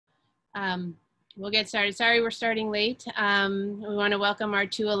Um, we'll get started. Sorry we're starting late. We want to welcome our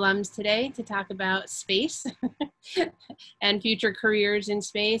two alums today to talk about space and future careers in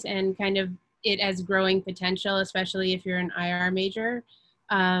space and kind of it as growing potential, especially if you're an IR major.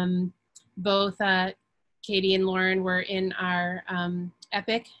 Both Katie and Lauren were in our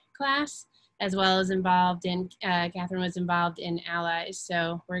EPIC class, as well as involved in, Catherine was involved in Allies.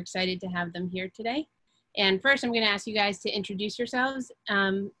 So we're excited to have them here today. And first, I'm going to ask you guys to introduce yourselves,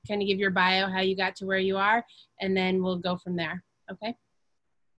 kind of give your bio, how you got to where you are, and then we'll go from there, okay?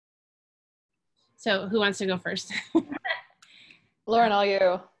 So who wants to go first? Lauren, all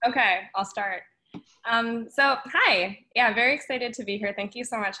you. Okay, I'll start. So hi, yeah, very excited to be here. Thank you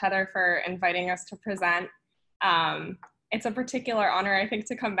so much, Heather, for inviting us to present. It's a particular honor, I think,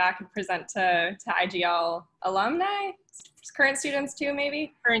 to come back and present to IGL alumni, current students too,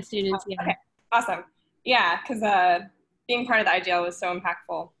 maybe? Current students, yeah. Okay, awesome. Yeah, because being part of the IGL was so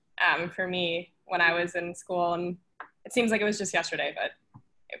impactful for me when I was in school, and it seems like it was just yesterday, but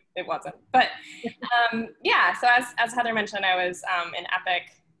it wasn't. But yeah, so as Heather mentioned, I was in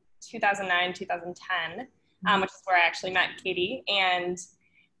EPIC 2009, 2010, which is where I actually met Katie, and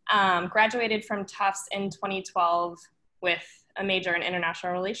graduated from Tufts in 2012 with a major in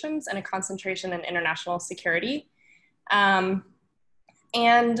international relations and a concentration in international security. And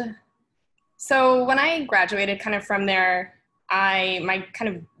so when I graduated kind of from there, my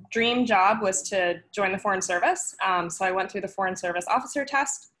kind of dream job was to join the Foreign Service. So I went through the Foreign Service officer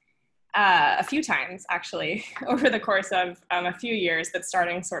test a few times, actually, over the course of a few years, but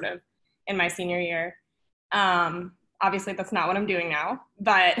starting sort of in my senior year. Obviously, that's not what I'm doing now,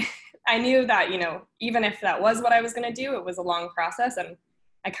 but I knew that, you know, even if that was what I was going to do, it was a long process, and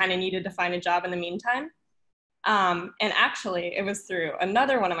I kind of needed to find a job in the meantime. And actually, it was through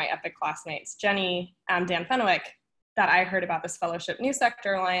another one of my EPIC classmates, Jenny Dan Fenwick, that I heard about this fellowship New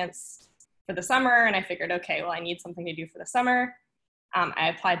Sector Alliance for the summer, and I figured, okay, well, I need something to do for the summer. I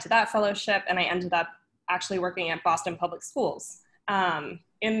applied to that fellowship, and I ended up actually working at Boston Public Schools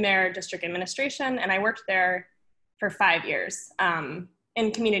in their district administration, and I worked there for 5 years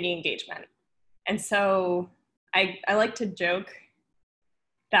in community engagement. And so I like to joke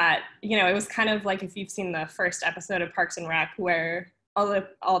that, you know, it was kind of like if you've seen the first episode of Parks and Rec, where all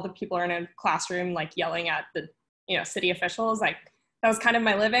the people are in a classroom like yelling at the, you know, city officials. Like that was kind of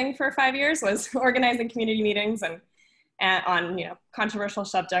my living for 5 years, was organizing community meetings and on, you know, controversial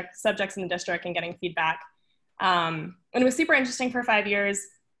subjects in the district and getting feedback. And it was super interesting for 5 years.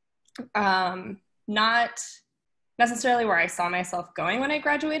 Not necessarily where I saw myself going when I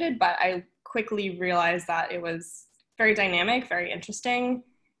graduated, but I quickly realized that it was very dynamic, very interesting.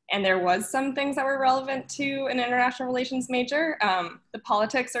 And there was some things that were relevant to an international relations major. The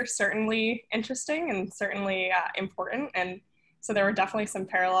politics are certainly interesting and certainly important. And so there were definitely some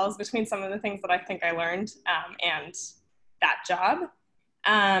parallels between some of the things that I think I learned and that job.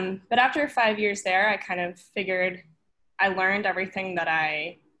 But after 5 years there, I kind of figured I learned everything that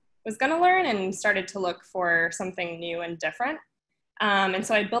I was going to learn and started to look for something new and different. And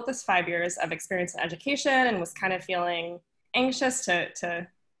so I built this 5 years of experience in education and was kind of feeling anxious to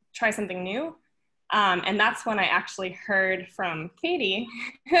try something new. And that's when I actually heard from Katie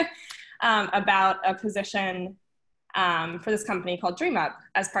about a position for this company called DreamUp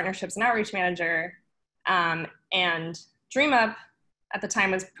as partnerships and outreach manager. And DreamUp at the time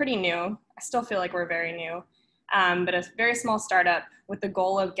was pretty new. I still feel like we're very new, but a very small startup with the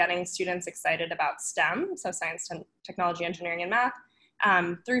goal of getting students excited about STEM, so science, technology, engineering, and math,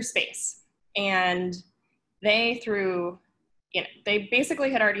 through space. And they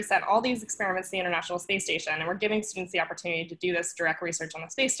basically had already sent all these experiments to the International Space Station, and were giving students the opportunity to do this direct research on the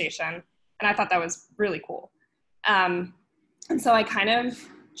space station. And I thought that was really cool. And so I kind of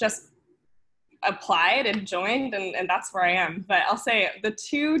just applied and joined, and that's where I am. But I'll say the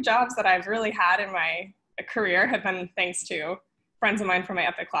two jobs that I've really had in my career have been thanks to friends of mine from my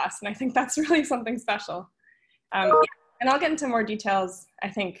EPIC class. And I think that's really something special. And I'll get into more details, I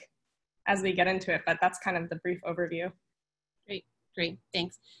think, as we get into it, but that's kind of the brief overview. Great,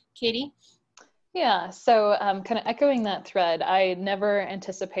 thanks. Katie? Yeah, so kind of echoing that thread, I never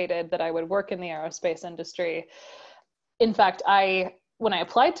anticipated that I would work in the aerospace industry. In fact, when I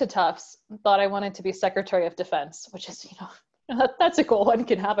applied to Tufts, thought I wanted to be Secretary of Defense, which is, you know, that's a goal one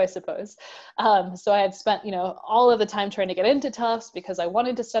can have, I suppose. So I had spent, you know, all of the time trying to get into Tufts because I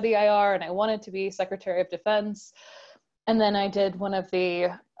wanted to study IR and I wanted to be Secretary of Defense. And then I did one of the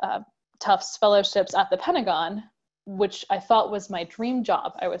Tufts fellowships at the Pentagon, which I thought was my dream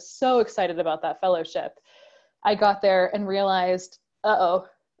job. I was so excited about that fellowship. I got there and realized,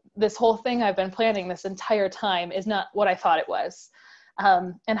 this whole thing I've been planning this entire time is not what I thought it was.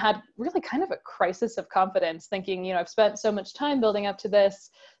 and had really kind of a crisis of confidence, thinking, you know, I've spent so much time building up to this,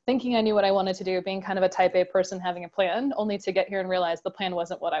 thinking I knew what I wanted to do, being kind of a type A person having a plan, only to get here and realize the plan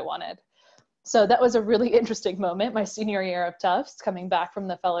wasn't what I wanted. So that was a really interesting moment, my senior year of Tufts, coming back from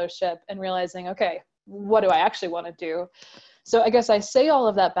the fellowship and realizing, okay, what do I actually want to do? So I guess I say all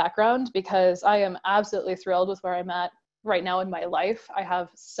of that background because I am absolutely thrilled with where I'm at right now in my life. I have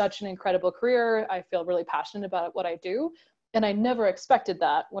such an incredible career. I feel really passionate about what I do. And I never expected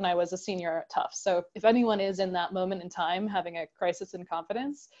that when I was a senior at Tufts. So if anyone is in that moment in time having a crisis in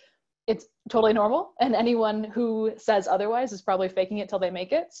confidence, it's totally normal. And anyone who says otherwise is probably faking it till they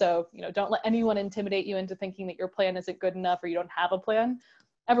make it. So, you know, don't let anyone intimidate you into thinking that your plan isn't good enough or you don't have a plan.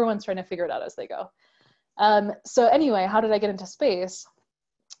 Everyone's trying to figure it out as they go. So anyway, how did I get into space?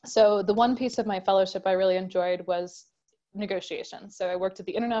 So the one piece of my fellowship I really enjoyed was negotiations. So I worked at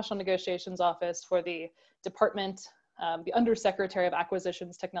the International Negotiations Office for the department, the Undersecretary of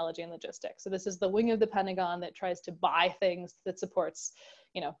Acquisitions, Technology, and Logistics. So this is the wing of the Pentagon that tries to buy things that supports,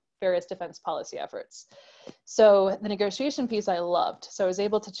 you know, various defense policy efforts. So the negotiation piece I loved. So I was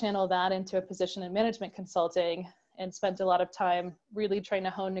able to channel that into a position in management consulting and spent a lot of time really trying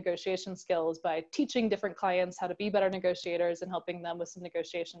to hone negotiation skills by teaching different clients how to be better negotiators and helping them with some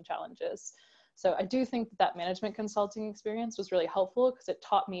negotiation challenges. So I do think that management consulting experience was really helpful because it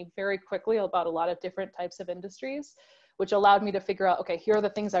taught me very quickly about a lot of different types of industries, which allowed me to figure out, okay, here are the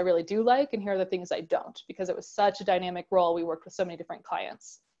things I really do like and here are the things I don't, because it was such a dynamic role. We worked with so many different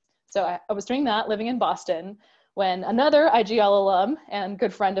clients. So I was doing that, living in Boston, when another IGL alum and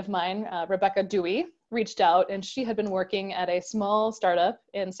good friend of mine, Rebecca Dewey, reached out, and she had been working at a small startup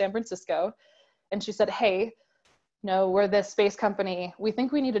in San Francisco. And she said, hey, no, we're this space company. We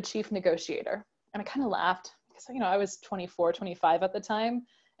think we need a chief negotiator. And I kind of laughed because, you know, I was 24, 25 at the time.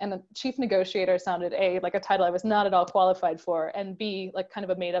 And the chief negotiator sounded A, like a title I was not at all qualified for, and B, like kind of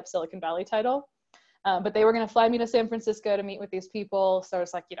a made up Silicon Valley title. But they were going to fly me to San Francisco to meet with these people. So I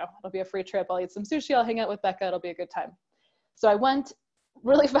was like, you know, it'll be a free trip. I'll eat some sushi. I'll hang out with Becca. It'll be a good time. So I went,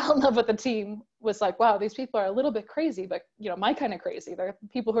 really fell in love with the team, was like, wow, these people are a little bit crazy, but, you know, my kind of crazy. They're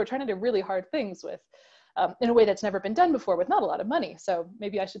people who are trying to do really hard things with, in a way that's never been done before with not a lot of money. So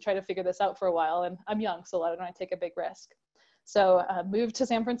maybe I should try to figure this out for a while. And I'm young, so why don't I take a big risk? So moved to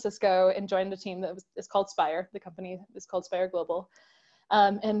San Francisco and joined a team that is called Spire. The company is called Spire Global.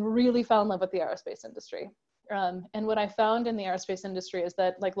 And really fell in love with the aerospace industry. And what I found in the aerospace industry is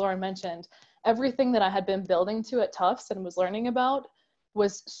that, like Lauren mentioned, everything that I had been building to at Tufts and was learning about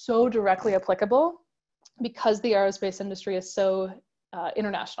was so directly applicable because the aerospace industry is so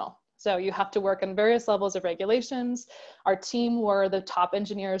international. So you have to work on various levels of regulations. Our team were the top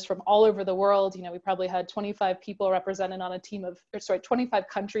engineers from all over the world. You know, we probably had 25 people represented on a team of, 25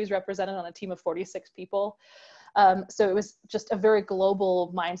 countries represented on a team of 46 people. So it was just a very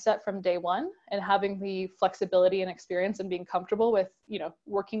global mindset from day one, and having the flexibility and experience and being comfortable with, you know,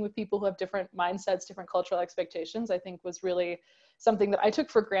 working with people who have different mindsets, different cultural expectations, I think was really something that I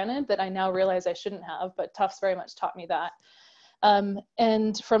took for granted that I now realize I shouldn't have, but Tufts very much taught me that.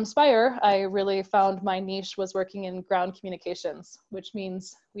 And from Spire, I really found my niche was working in ground communications, which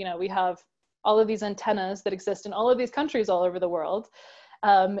means, you know, we have all of these antennas that exist in all of these countries all over the world.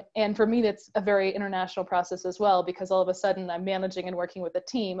 And for me, that's a very international process as well, because all of a sudden I'm managing and working with a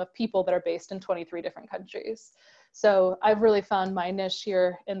team of people that are based in 23 different countries. So I've really found my niche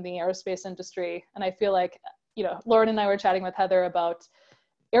here in the aerospace industry. And I feel like, you know, Lauren and I were chatting with Heather about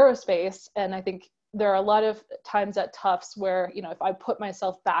aerospace. And I think there are a lot of times at Tufts where, you know, if I put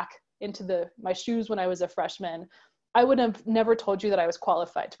myself back into my shoes when I was a freshman, I would have never told you that I was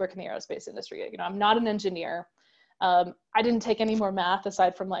qualified to work in the aerospace industry. You know, I'm not an engineer. I didn't take any more math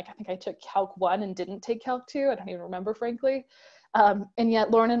aside from, like, I think I took Calc 1 and didn't take Calc 2. I don't even remember, frankly. And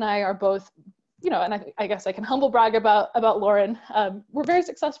yet Lauren and I are both, you know, and I guess I can humble brag about Lauren. We're very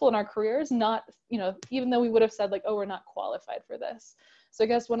successful in our careers, not, you know, even though we would have said like, oh, we're not qualified for this. So I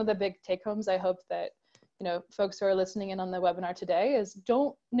guess one of the big take homes I hope that, you know, folks who are listening in on the webinar today is,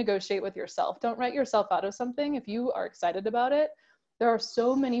 don't negotiate with yourself. Don't write yourself out of something. If you are excited about it, there are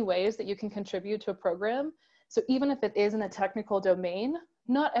so many ways that you can contribute to a program. So even if it is in a technical domain,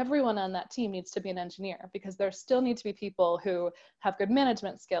 not everyone on that team needs to be an engineer, because there still need to be people who have good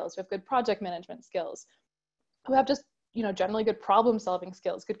management skills, who have good project management skills, who have just, you know, generally good problem solving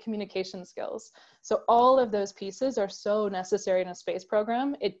skills, good communication skills. So all of those pieces are so necessary in a space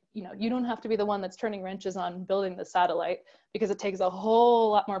program. You know, you don't have to be the one that's turning wrenches on building the satellite, because it takes a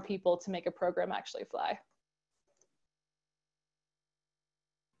whole lot more people to make a program actually fly.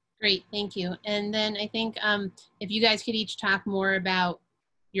 Great, thank you. And then I think if you guys could each talk more about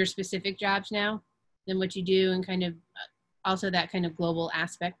your specific jobs now, and what you do, and kind of also that kind of global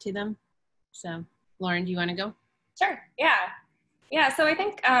aspect to them. So Lauren, do you want to go? Sure. Yeah. So I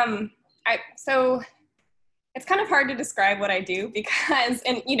think, so it's kind of hard to describe what I do because,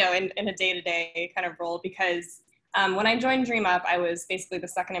 in a day-to-day kind of role, because when I joined DreamUp, I was basically the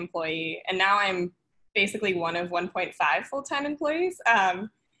second employee, and now I'm basically one of 1.5 full-time employees.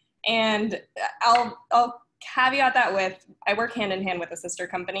 And I'll caveat that with, I work hand in hand with a sister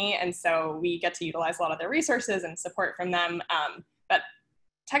company, and so we get to utilize a lot of their resources and support from them. But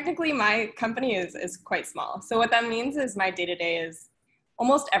technically my company is quite small. So what that means is my day-to-day is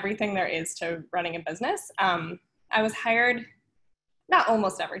almost everything there is to running a business. I was hired, not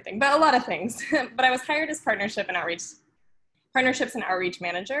almost everything, but a lot of things, but I was hired as partnerships and outreach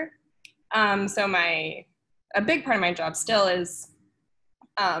manager. So a big part of my job still is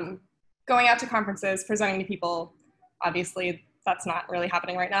going out to conferences, presenting to people. Obviously, that's not really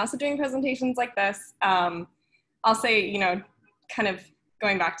happening right now. So doing presentations like this, I'll say, kind of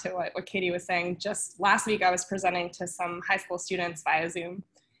going back to what Katie was saying, just last week I was presenting to some high school students via Zoom,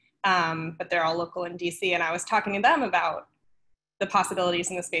 but they're all local in DC, and I was talking to them about the possibilities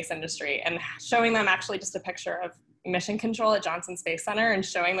in the space industry and showing them actually just a picture of mission control at Johnson Space Center and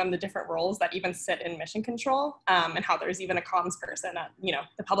showing them the different roles that even sit in mission control, and how there's even a comms person at,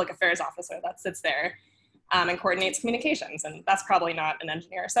 the public affairs officer that sits there and coordinates communications, and that's probably not an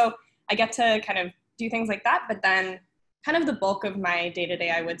engineer. So I get to kind of do things like that, but then kind of the bulk of my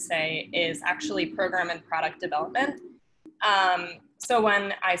day-to-day, I would say, is actually program and product development. So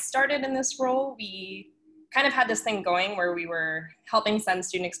when I started in this role, we kind of had this thing going where we were helping send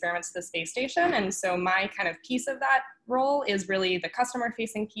student experiments to the space station. And so my kind of piece of that role is really the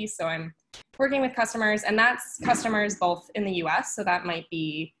customer-facing piece. So I'm working with customers, and that's customers both in the US, so that might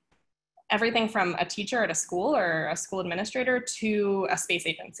be everything from a teacher at a school or a school administrator to a space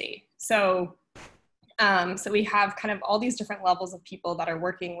agency. So we have kind of all these different levels of people that are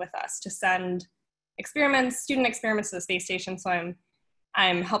working with us to send student experiments to the space station. So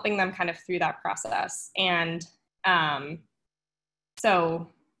I'm helping them kind of through that process. And so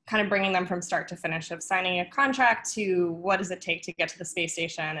kind of bringing them from start to finish of signing a contract to what does it take to get to the space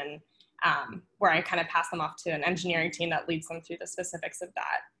station, and where I kind of pass them off to an engineering team that leads them through the specifics of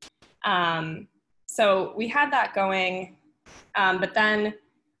that. So we had that going, but then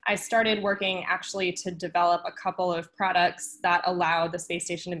I started working actually to develop a couple of products that allow the space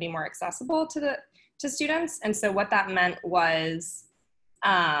station to be more accessible to students. And so what that meant was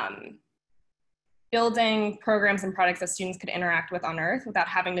building programs and products that students could interact with on Earth without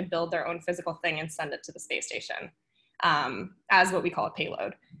having to build their own physical thing and send it to the space station as what we call a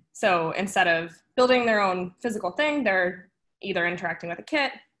payload. So instead of building their own physical thing, they're either interacting with a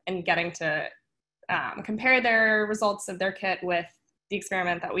kit and getting to compare their results of their kit with the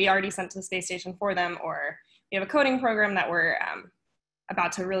experiment that we already sent to the space station for them, or we have a coding program that we're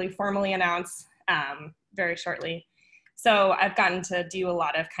about to really formally announce very shortly. So I've gotten to do a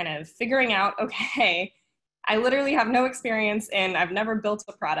lot of kind of figuring out, okay, I literally have no experience I've never built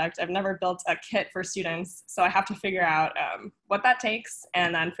a product, I've never built a kit for students, so I have to figure out what that takes,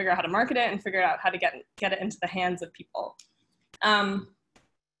 and then figure out how to market it and figure out how to get it into the hands of people.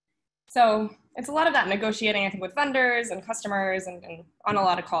 So it's a lot of that negotiating, I think, with vendors and customers, and on a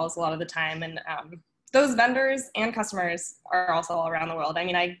lot of calls a lot of the time. And those vendors and customers are also all around the world. I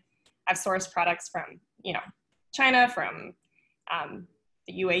mean, I've sourced products from, China, from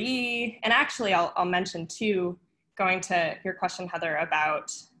the UAE, and actually I'll mention too, going to your question, Heather,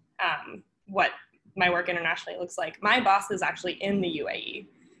 about what my work internationally looks like. My boss is actually in the UAE.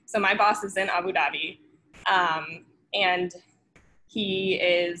 So my boss is in Abu Dhabi, and he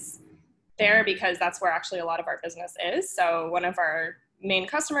is there because that's where actually a lot of our business is. So one of our main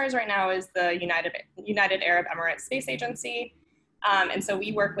customers right now is the United Arab Emirates Space Agency. And so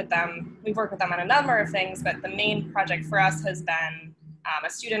we work with them. We've worked with them on a number of things, but the main project for us has been a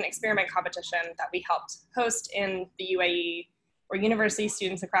student experiment competition that we helped host in the UAE, where university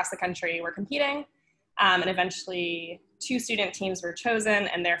students across the country were competing. And eventually 2 student teams were chosen,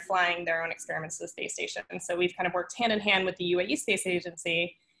 and they're flying their own experiments to the space station. And so we've kind of worked hand in hand with the UAE Space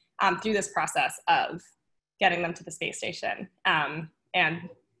Agency through this process of getting them to the space station. And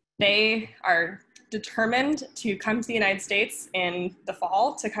they are determined to come to the United States in the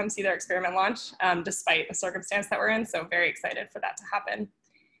fall to come see their experiment launch, despite the circumstance that we're in. So very excited for that to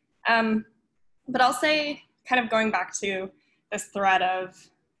happen. But I'll say, kind of going back to this thread of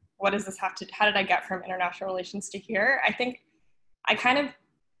what does this have to, how did I get from international relations to here? I think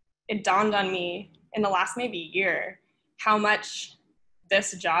it dawned on me in the last maybe year how much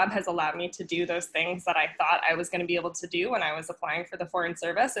this job has allowed me to do those things that I thought I was going to be able to do when I was applying for the Foreign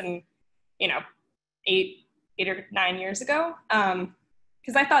Service. And, 8 8 or 9 years ago,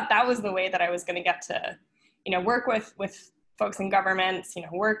 because I thought that was the way that I was going to get to, work with folks in governments,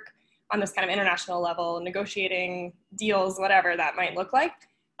 work on this kind of international level, negotiating deals, whatever that might look like.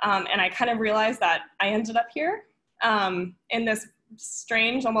 And I kind of realized that I ended up here in this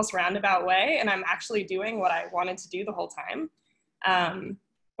strange, almost roundabout way, and I'm actually doing what I wanted to do the whole time,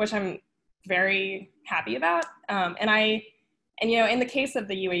 which I'm very happy about. And in the case of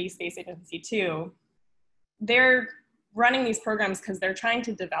the UAE Space Agency too, they're running these programs because they're trying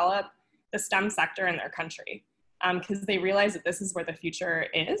to develop the STEM sector in their country, because they realize that this is where the future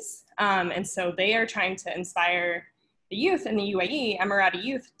is. And so they are trying to inspire the youth in the UAE, Emirati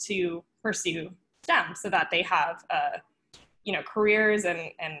youth, to pursue STEM so that they have careers and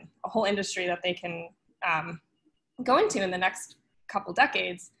a whole industry that they can go into in the next couple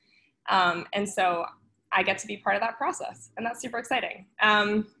decades. And so I get to be part of that process, and that's super exciting.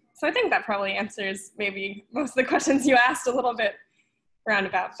 So I think that probably answers maybe most of the questions you asked a little bit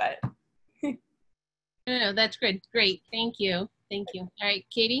roundabout, but. No, that's good. Great. Thank you. Thank you. All right,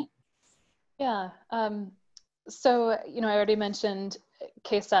 Katie? Yeah. So, I already mentioned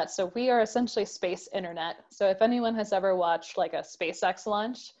KSAT. So we are essentially space internet. So if anyone has ever watched like a SpaceX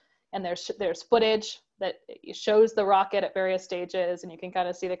launch, and there's footage that shows the rocket at various stages, and you can kind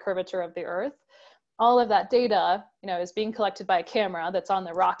of see the curvature of the Earth, all of that data, is being collected by a camera that's on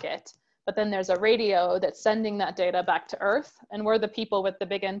the rocket. But then there's a radio that's sending that data back to Earth, and we're the people with the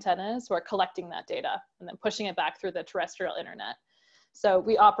big antennas who are collecting that data and then pushing it back through the terrestrial internet. So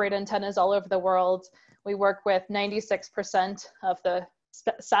we operate antennas all over the world. We work with 96% of the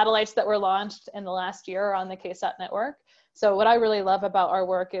satellites that were launched in the last year on the KSAT network. So what I really love about our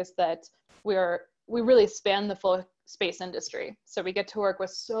work is that we really span the full space industry. So we get to work with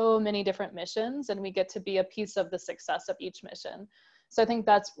so many different missions, and we get to be a piece of the success of each mission. So I think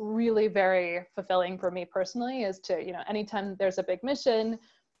that's really very fulfilling for me personally, is to, anytime there's a big mission,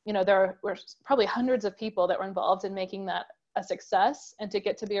 there were probably hundreds of people that were involved in making that a success, and to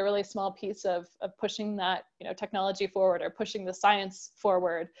get to be a really small piece of pushing that, technology forward or pushing the science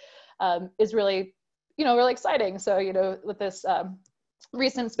forward is really, really exciting. So, with this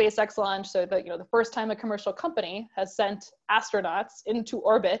recent SpaceX launch, so that, the first time a commercial company has sent astronauts into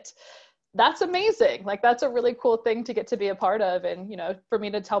orbit, that's amazing. Like, that's a really cool thing to get to be a part of. And, for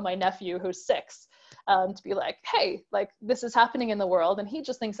me to tell my nephew who's 6, to be like, hey, like, this is happening in the world, and he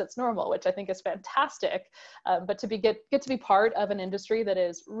just thinks it's normal, which I think is fantastic. But to get to be part of an industry that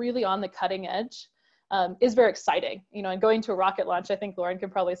is really on the cutting edge is very exciting. And going to a rocket launch, I think Lauren can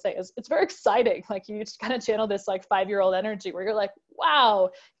probably say, it's very exciting. Like, you just kind of channel this like 5-year-old energy where you're like, wow,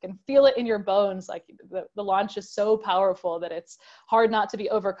 you can feel it in your bones. Like, the launch is so powerful that it's hard not to be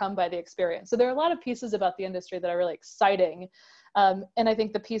overcome by the experience. So there are a lot of pieces about the industry that are really exciting. And I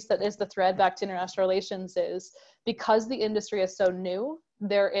think the piece that is the thread back to international relations is, because the industry is so new,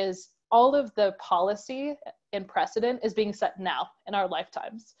 there is all of the policy and precedent is being set now in our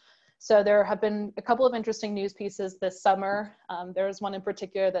lifetimes. So there have been a couple of interesting news pieces this summer. There was one in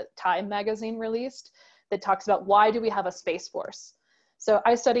particular that Time magazine released that talks about, why do we have a Space Force? So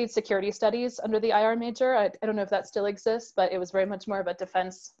I studied security studies under the IR major. I don't know if that still exists, but it was very much more of a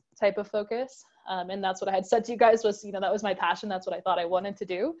defense type of focus. And that's what I had said to you guys was, that was my passion. That's what I thought I wanted to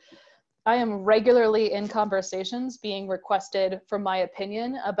do. I am regularly in conversations being requested for my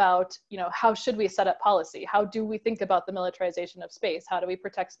opinion about, how should we set up policy? How do we think about the militarization of space? How do we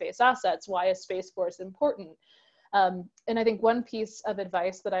protect space assets? Why is Space Force important? And I think one piece of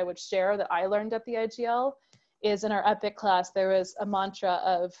advice that I would share that I learned at the IGL is, in our EPIC class, there was a mantra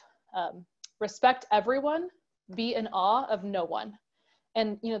of respect everyone, be in awe of no one.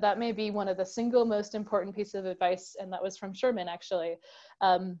 And, that may be one of the single most important pieces of advice, and that was from Sherman, actually,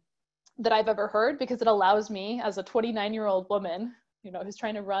 that I've ever heard, because it allows me, as a 29-year-old woman, who's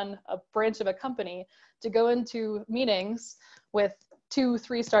trying to run a branch of a company, to go into meetings with 2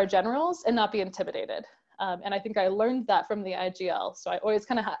 3-star generals and not be intimidated. And I think I learned that from the IGL. So I always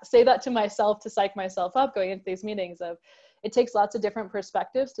kind of say that to myself to psych myself up going into these meetings of, it takes lots of different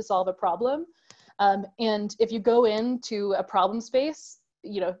perspectives to solve a problem. And if you go into a problem space,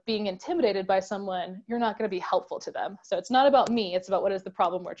 being intimidated by someone, you're not going to be helpful to them. So it's not about me, it's about what is the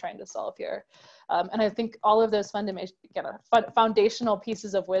problem we're trying to solve here. And I think all of those foundational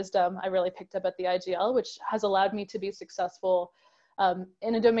pieces of wisdom I really picked up at the IGL, which has allowed me to be successful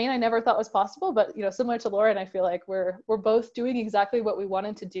in a domain I never thought was possible. But, similar to Lauren, I feel like we're both doing exactly what we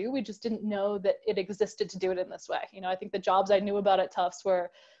wanted to do. We just didn't know that it existed to do it in this way. I think the jobs I knew about at Tufts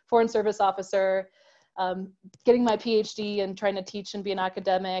were Foreign Service Officer, getting my PhD and trying to teach and be an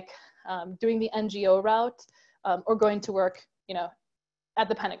academic, doing the NGO route, or going to work, at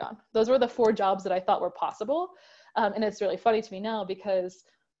the Pentagon. Those were the 4 jobs that I thought were possible. And it's really funny to me now because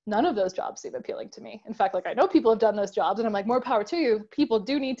none of those jobs seem appealing to me. In fact, like I know people have done those jobs and I'm like, more power to you. People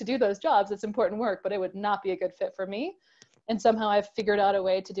do need to do those jobs. It's important work, but it would not be a good fit for me. And somehow I've figured out a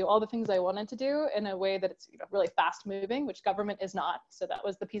way to do all the things I wanted to do in a way that it's, you know, really fast moving, which government is not. So that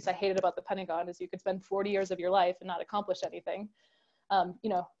was the piece I hated about the Pentagon, is you could spend 40 years of your life and not accomplish anything. You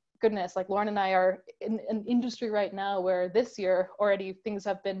know, goodness, like Lauren and I are in an industry right now where this year already things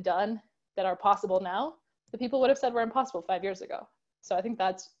have been done that are possible now that people would have said were impossible 5 years ago. So I think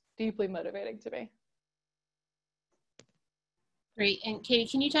that's deeply motivating to me. Great. And Katie,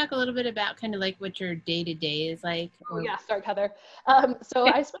 can you talk a little bit about kind of like what your day-to-day is like? Oh yeah, sorry, Heather. So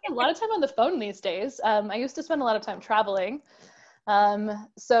I spend a lot of time on the phone these days. I used to spend a lot of time traveling.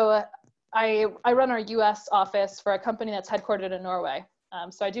 So I run our US office for a company that's headquartered in Norway.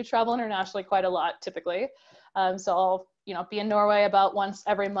 So I do travel internationally quite a lot typically. So I'll, you know, be in Norway about once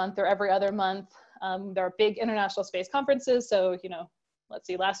every month or every other month. There are big international space conferences. So, you know, let's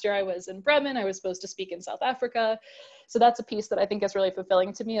see, last year I was in Bremen. I was supposed to speak in South Africa. So that's a piece that I think is really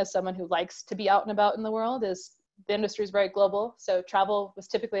fulfilling to me as someone who likes to be out and about in the world. Is the industry is very global. So travel was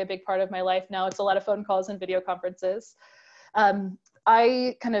typically a big part of my life. Now it's a lot of phone calls and video conferences.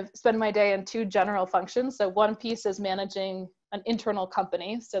 I kind of spend my day in 2 general functions. So one piece is managing an internal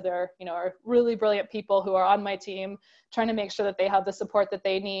company. So there, you know, are really brilliant people who are on my team trying to make sure that they have the support that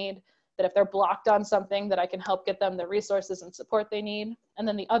they need, that if they're blocked on something, that I can help get them the resources and support they need. And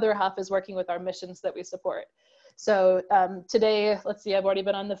then the other half is working with our missions that we support. So today, let's see, I've already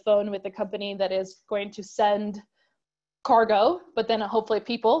been on the phone with the company that is going to send cargo, but then hopefully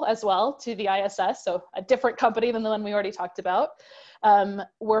people as well to the ISS. So a different company than the one we already talked about.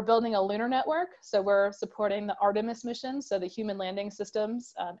 We're building a lunar network. So we're supporting the Artemis mission, so the human landing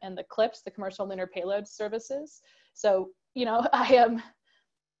systems, and the CLPS, the commercial lunar payload services. So, you know, I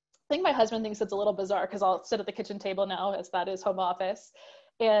think my husband thinks it's a little bizarre because I'll sit at the kitchen table now, as that is home office,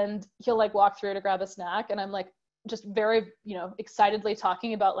 and he'll like walk through to grab a snack. And I'm like, just very, you know, excitedly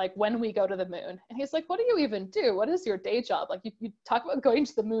talking about like when we go to the moon. And he's like, what do you even do? What is your day job? Like you talk about going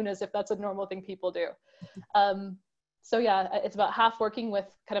to the moon as if that's a normal thing people do. So yeah, it's about half working with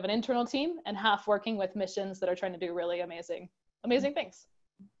kind of an internal team and half working with missions that are trying to do really amazing things.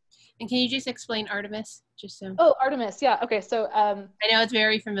 And can you just explain Artemis? Just so. Oh, Artemis. Yeah. Okay. So I know it's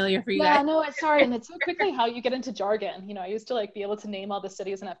very familiar for you guys. Yeah, no, sorry. And it's so quickly how you get into jargon. You know, I used to like be able to name all the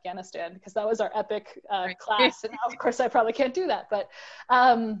cities in Afghanistan because that was our epic class. And now, of course, I probably can't do that. But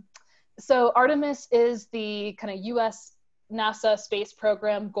so Artemis is the kind of US NASA space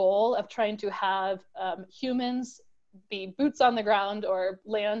program goal of trying to have humans be boots on the ground or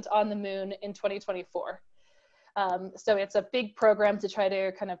land on the moon in 2024. So it's a big program to try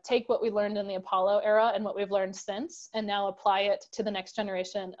to kind of take what we learned in the Apollo era and what we've learned since, and now apply it to the next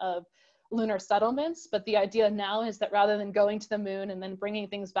generation of lunar settlements. But the idea now is that rather than going to the moon and then bringing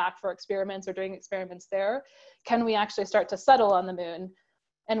things back for experiments or doing experiments there, can we actually start to settle on the moon?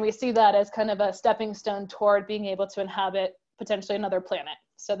 And we see that as kind of a stepping stone toward being able to inhabit potentially another planet.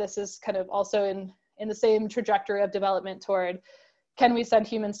 So this is kind of also in the same trajectory of development toward, can we send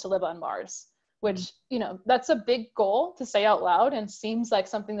humans to live on Mars? Which, you know, that's a big goal to say out loud and seems like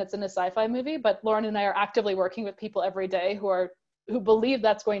something that's in a sci-fi movie, but Lauren and I are actively working with people every day who believe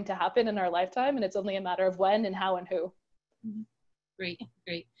that's going to happen in our lifetime, and it's only a matter of when and how and who. Great,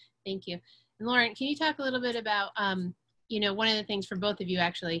 thank you. And Lauren, can you talk a little bit about, you know, one of the things for both of you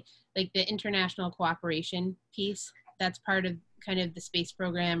actually, like the international cooperation piece, that's part of kind of the space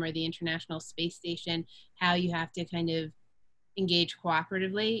program or the International Space Station, how you have to kind of engage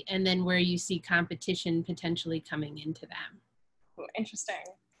cooperatively, and then where you see competition potentially coming into them. Ooh, interesting.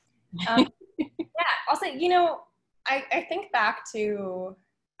 Yeah, also, you know, I think back to,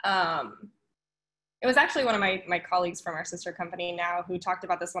 it was actually one of my colleagues from our sister company now who talked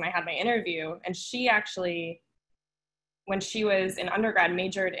about this when I had my interview, and she actually, when she was in undergrad,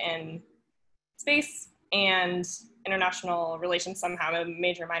 majored in space and international relations somehow, a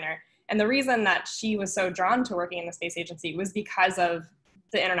major minor. And the reason that she was so drawn to working in the space agency was because of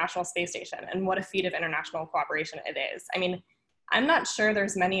the International Space Station and what a feat of international cooperation it is. I mean, I'm not sure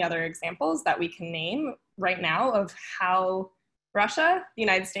there's many other examples that we can name right now of how Russia, the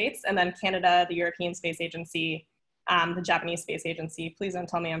United States, and then Canada, the European Space Agency, the Japanese Space Agency, please don't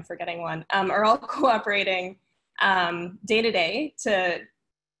tell me I'm forgetting one, are all cooperating day to day to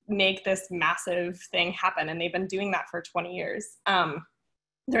make this massive thing happen. And they've been doing that for 20 years.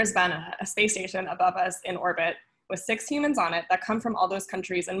 There's been a space station above us in orbit with 6 humans on it that come from all those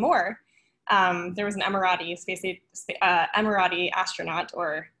countries and more. There was an Emirati Emirati astronaut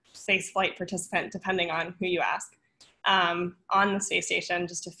or space flight participant, depending on who you ask, on the space station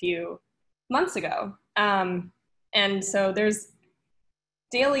just a few months ago. And so there's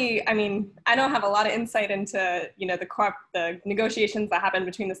daily, I mean, I don't have a lot of insight into, you know, the negotiations that happen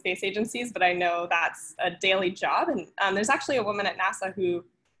between the space agencies, but I know that's a daily job. And there's actually a woman at NASA who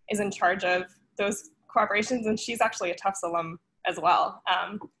is in charge of those cooperations, and she's actually a Tufts alum as well.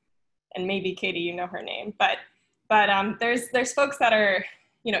 And maybe Katie, you know her name, but there's folks that are,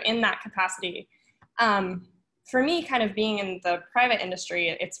 you know, in that capacity. For me, kind of being in the private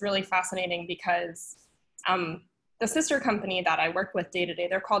industry, it's really fascinating because the sister company that I work with day to day,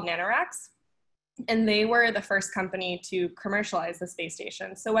 they're called Nanoracks, and they were the first company to commercialize the space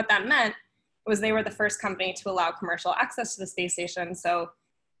station. So what that meant was they were the first company to allow commercial access to the space station. So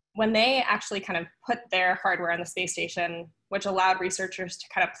when they actually kind of put their hardware on the space station, which allowed researchers to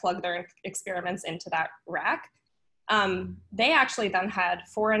kind of plug their experiments into that rack, they actually then had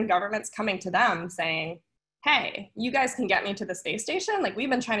foreign governments coming to them saying, hey, you guys can get me to the space station? Like, we've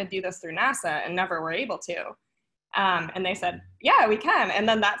been trying to do this through NASA and never were able to. And they said, yeah, we can. And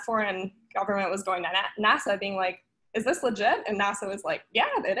then that foreign government was going to NASA being like, is this legit? And NASA was like, yeah,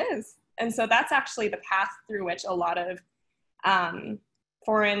 it is. And so that's actually the path through which a lot of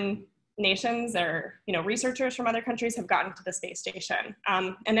foreign nations or, you know, researchers from other countries have gotten to the space station.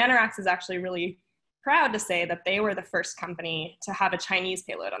 And Nanoracks is actually really proud to say that they were the first company to have a Chinese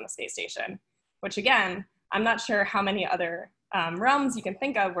payload on the space station, which again, I'm not sure how many other realms you can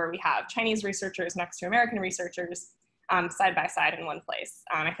think of where we have Chinese researchers next to American researchers side by side in one place.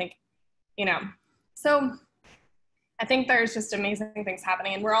 I think, you know, so I think there's just amazing things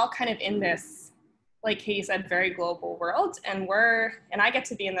happening, and we're all kind of in this, like Katie said, very global world. And I get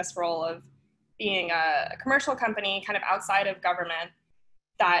to be in this role of being a commercial company kind of outside of government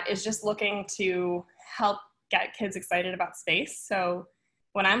that is just looking to help get kids excited about space. So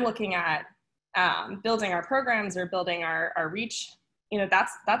when I'm looking at building our programs or building our reach, you know,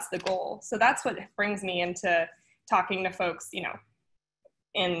 that's the goal. So that's what brings me into talking to folks, you know,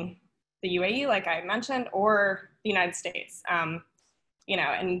 in the UAE, like I mentioned, or the United States, you know,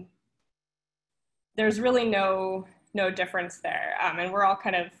 and there's really no difference there. And we're all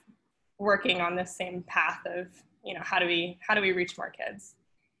kind of working on this same path of, you know, how do we reach more kids?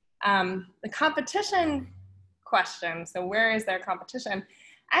 The competition question. So where is there competition?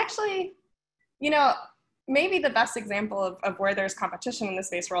 Actually, you know, maybe the best example of where there's competition in the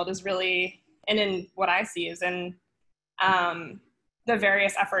space world is really, and in what I see is in the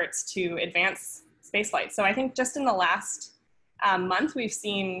various efforts to advance spaceflight. So I think just in the last month, we've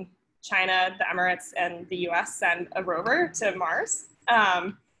seen China, the Emirates, and the US send a rover to Mars.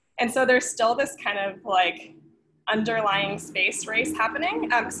 And so there's still this kind of like underlying space race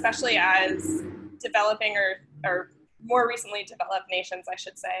happening, especially as developing or more recently developed nations, I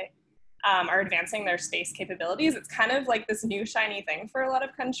should say, are advancing their space capabilities. It's kind of like this new shiny thing for a lot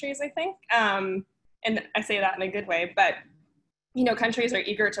of countries, I think. And I say that in a good way, but you know, countries are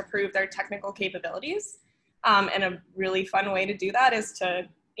eager to prove their technical capabilities. And a really fun way to do that is to,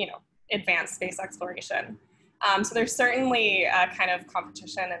 you know, advance space exploration. So there's certainly a kind of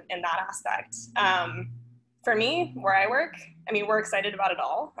competition in that aspect. For me, where I work, I mean, we're excited about it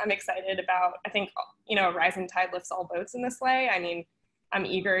all. I'm excited about, I think, you know, a rising tide lifts all boats in this way. I mean, I'm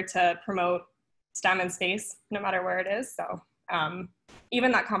eager to promote STEM and space no matter where it is. So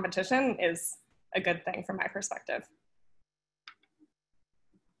even that competition is a good thing from my perspective.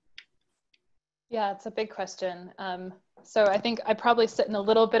 Yeah, it's a big question. So I think I probably sit in a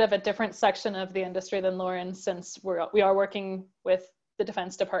little bit of a different section of the industry than Lauren, since we are working with the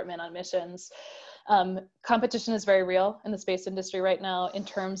Defense Department on missions. Competition is very real in the space industry right now in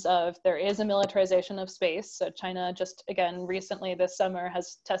terms of there is a militarization of space. So China just, again, recently this summer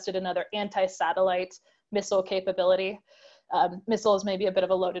has tested another anti-satellite missile capability. Missile is maybe a bit of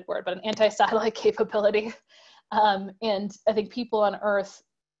a loaded word, but an anti-satellite capability. And I think people on Earth,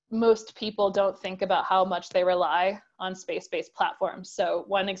 most people don't think about how much they rely on space-based platforms. So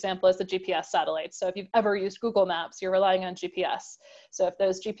one example is the GPS satellites. So if you've ever used Google Maps, you're relying on GPS. So if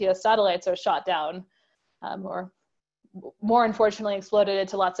those GPS satellites are shot down, or more unfortunately exploded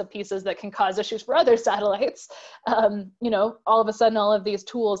into lots of pieces that can cause issues for other satellites, you know, all of a sudden all of these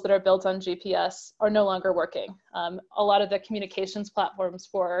tools that are built on GPS are no longer working. A lot of the communications platforms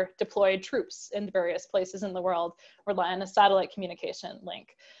for deployed troops in various places in the world rely on a satellite communication link.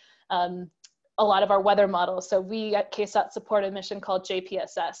 A lot of our weather models. So we at KSAT support a mission called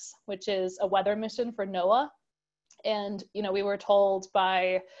JPSS, which is a weather mission for NOAA. And, you know, we were told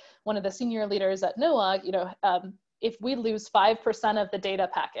by one of the senior leaders at NOAA, you know, if we lose 5% of the data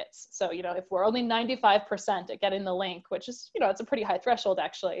packets, so, you know, if we're only 95% at getting the link, which is, you know, it's a pretty high threshold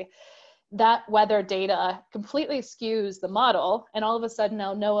actually, that weather data completely skews the model, and all of a sudden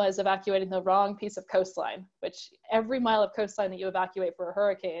now NOAA is evacuating the wrong piece of coastline, which every mile of coastline that you evacuate for a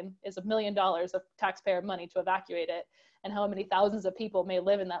hurricane is $1 million of taxpayer money to evacuate it, and how many thousands of people may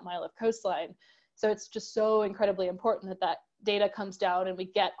live in that mile of coastline. So it's just so incredibly important that that data comes down and we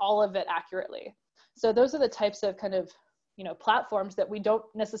get all of it accurately. So those are the types of kind of, you know, platforms that we don't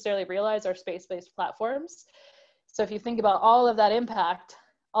necessarily realize are space-based platforms. So if you think about all of that impact,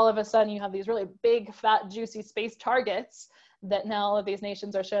 all of a sudden you have these really big, fat, juicy space targets that now all of these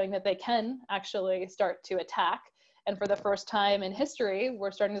nations are showing that they can actually start to attack. And for the first time in history,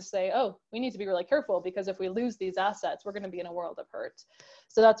 we're starting to say, oh, we need to be really careful, because if we lose these assets, we're going to be in a world of hurt.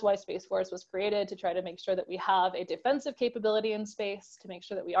 So that's why Space Force was created, to try to make sure that we have a defensive capability in space, to make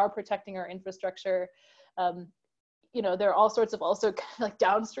sure that we are protecting our infrastructure. You know, there are all sorts of also kind of like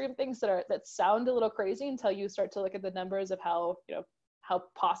downstream things that sound a little crazy until you start to look at the numbers of how, you know, how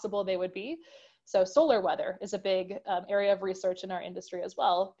possible they would be. So solar weather is a big area of research in our industry as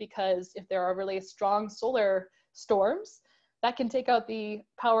well, because if there are really strong solar storms, that can take out the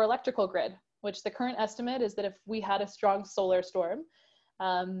power electrical grid, which the current estimate is that if we had a strong solar storm,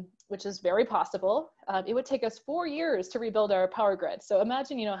 which is very possible, it would take us 4 years to rebuild our power grid. So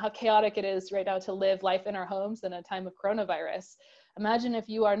imagine, you know, how chaotic it is right now to live life in our homes in a time of coronavirus. Imagine if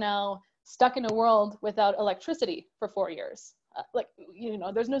you are now stuck in a world without electricity for 4 years. Like, you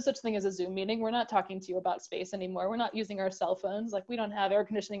know, there's no such thing as a Zoom meeting. We're not talking to you about space anymore. We're not using our cell phones. Like, we don't have air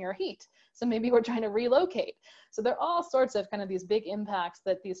conditioning or heat. So maybe we're trying to relocate. So there are all sorts of kind of these big impacts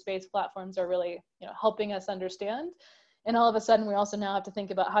that these space platforms are really, you know, helping us understand. And all of a sudden, we also now have to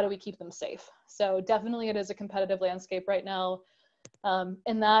think about how do we keep them safe. So definitely it is a competitive landscape right now.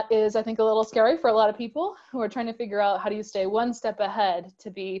 And that is, I think, a little scary for a lot of people who are trying to figure out how do you stay one step ahead to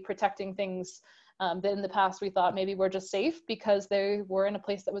be protecting things that in the past we thought maybe were just safe because they were in a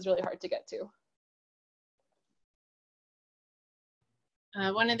place that was really hard to get to.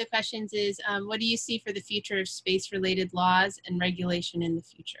 One of the questions is, what do you see for the future of space-related laws and regulation in the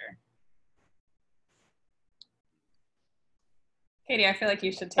future? Katie, I feel like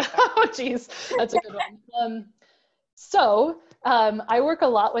you should take that. Oh, geez, that's a good one. I work a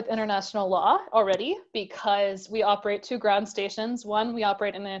lot with international law already because we operate 2 ground stations. One, we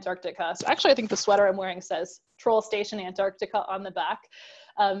operate in Antarctica. So actually, I think the sweater I'm wearing says Troll Station Antarctica on the back,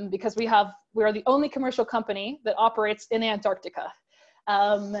 because we are the only commercial company that operates in Antarctica.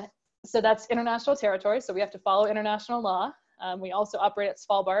 So that's international territory. So we have to follow international law. We also operate at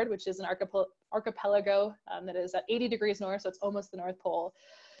Svalbard, which is an archipelago that is at 80 degrees north, so it's almost the North Pole.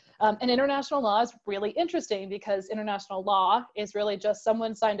 And international law is really interesting because international law is really just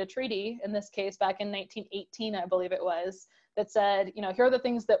someone signed a treaty, in this case back in 1918, I believe it was, that said, you know, here are the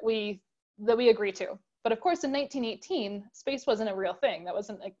things that we agree to. But of course, in 1918, space wasn't a real thing. That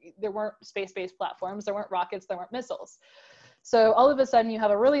wasn't like, there weren't space-based platforms, there weren't rockets, there weren't missiles. So all of a sudden you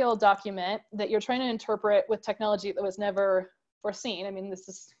have a really old document that you're trying to interpret with technology that was never foreseen. I mean, this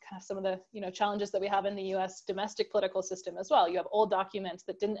is kind of some of the, you know, challenges that we have in the US domestic political system as well. You have old documents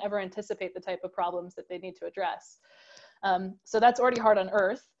that didn't ever anticipate the type of problems that they need to address. So that's already hard on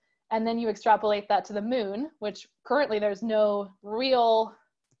Earth. And then you extrapolate that to the moon, which currently there's no real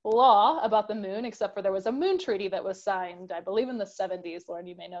law about the moon, except for there was a moon treaty that was signed, I believe in the 70s. Lauren,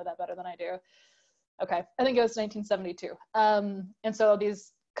 you may know that better than I do. Okay, I think it was 1972. And so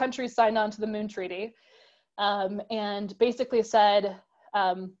these countries signed on to the moon treaty and basically said,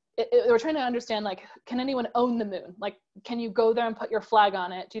 they were trying to understand, like, can anyone own the moon? Like, can you go there and put your flag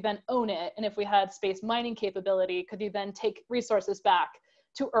on it? Do you then own it? And if we had space mining capability, could you then take resources back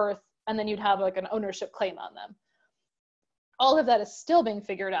to Earth and then you'd have like an ownership claim on them? All of that is still being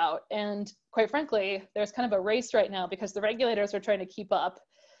figured out. And quite frankly, there's kind of a race right now because the regulators are trying to keep up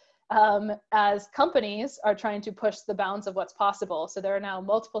as companies are trying to push the bounds of what's possible. So there are now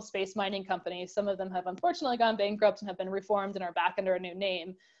multiple space mining companies. Some of them have unfortunately gone bankrupt and have been reformed and are back under a new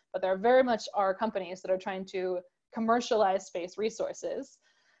name, but there very much are companies that are trying to commercialize space resources.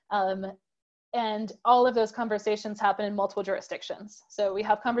 And all of those conversations happen in multiple jurisdictions. So we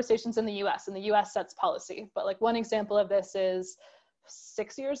have conversations in the US, and the US sets policy. But like one example of this is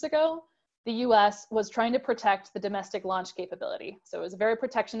 6 years ago, the US was trying to protect the domestic launch capability. So it was very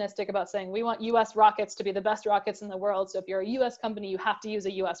protectionistic about saying, we want US rockets to be the best rockets in the world. So if you're a US company, you have to use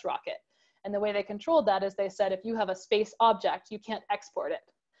a US rocket. And the way they controlled that is they said, if you have a space object, you can't export it.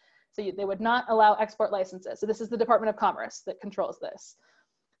 So they would not allow export licenses. So this is the Department of Commerce that controls this.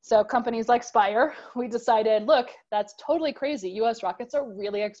 So companies like Spire, we decided, look, that's totally crazy. US rockets are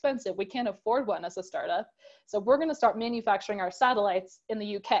really expensive. We can't afford one as a startup. So we're gonna start manufacturing our satellites in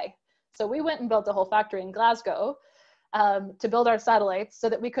the UK. So we went and built a whole factory in Glasgow to build our satellites so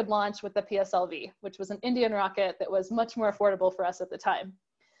that we could launch with the PSLV, which was an Indian rocket that was much more affordable for us at the time.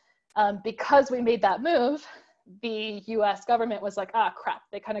 Because we made that move, the US government was like, ah, crap,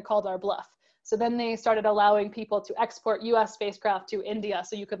 they kind of called our bluff. So then they started allowing people to export US spacecraft to India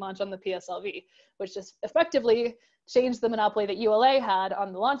so you could launch on the PSLV, which just effectively changed the monopoly that ULA had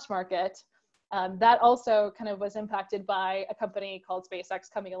on the launch market. That also kind of was impacted by a company called SpaceX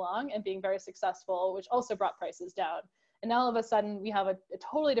coming along and being very successful, which also brought prices down. And now all of a sudden we have a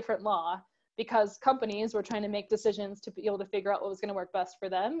totally different law because companies were trying to make decisions to be able to figure out what was going to work best for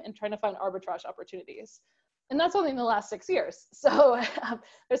them and trying to find arbitrage opportunities. And that's only in the last 6 years. So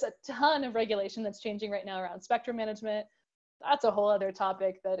there's a ton of regulation that's changing right now around spectrum management. That's a whole other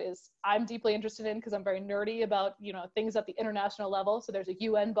topic that I'm deeply interested in because I'm very nerdy about, things at the international level. So there's a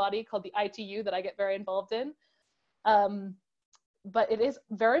UN body called the ITU that I get very involved in. But it is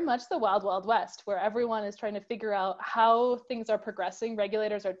very much the wild, wild west where everyone is trying to figure out how things are progressing.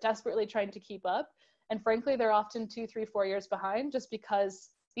 Regulators are desperately trying to keep up. And frankly, they're often 2, 3, 4 years behind just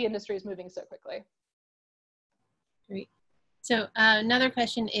because the industry is moving so quickly. Great. So another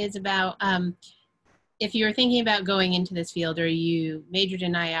question is about if you're thinking about going into this field or you majored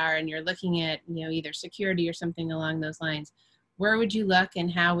in IR and you're looking at either security or something along those lines, where would you look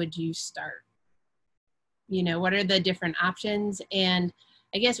and how would you start? What are the different options? And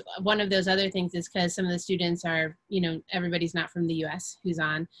I guess one of those other things is because some of the students are, everybody's not from the US who's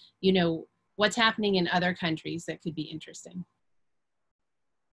on, what's happening in other countries that could be interesting?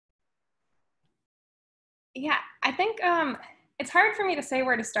 Yeah, I think it's hard for me to say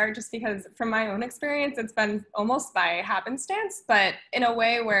where to start just because from my own experience, it's been almost by happenstance, but in a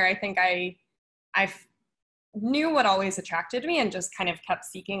way where I think I knew what always attracted me and just kind of kept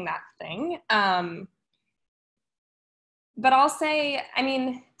seeking that thing. But I'll say,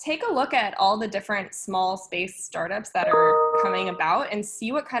 take a look at all the different small space startups that are coming about and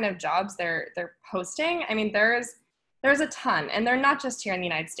see what kind of jobs they're posting. There's a ton, and they're not just here in the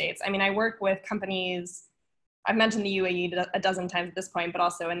United States. I work with companies, I've mentioned the UAE a dozen times at this point, but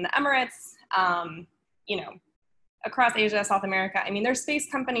also in the Emirates, across Asia, South America. There's space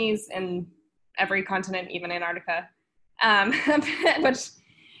companies in every continent, even Antarctica,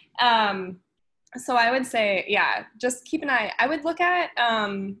 so I would say, yeah, just keep an eye. I would look at,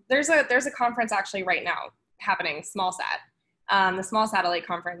 there's a conference actually right now happening, SmallSat, the Small Satellite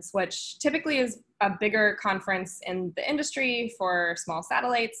Conference, which typically is a bigger conference in the industry for small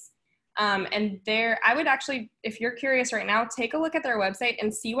satellites. And I would actually, if you're curious right now, take a look at their website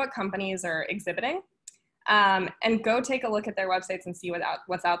and see what companies are exhibiting. And go take a look at their websites and see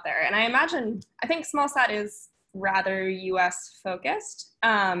what's out there. And I think SmallSat is rather US focused.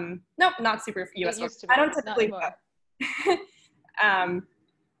 Nope, not super US focused. I don't typically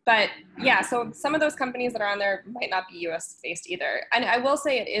but yeah, so some of those companies that are on there might not be US based either. And I will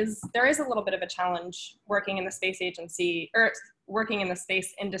say there is a little bit of a challenge working in the space agency or working in the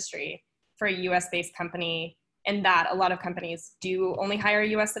space industry for a US based company, in that a lot of companies do only hire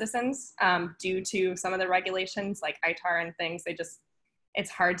US citizens due to some of the regulations like ITAR and things. It's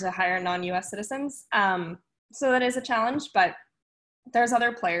hard to hire non-US citizens. So that is a challenge, but there's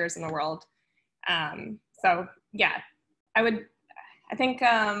other players in the world. So yeah, I think,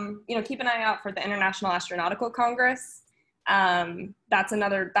 keep an eye out for the International Astronautical Congress.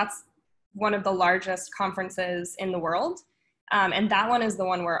 That's one of the largest conferences in the world. And that one is the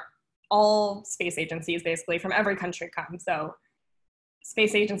one where all space agencies basically from every country come. So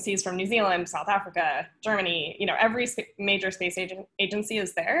space agencies from New Zealand, South Africa, Germany, every major space agency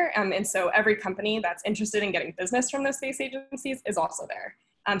is there. And so every company that's interested in getting business from those space agencies is also there.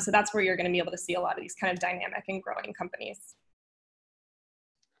 So that's where you're going to be able to see a lot of these kind of dynamic and growing companies.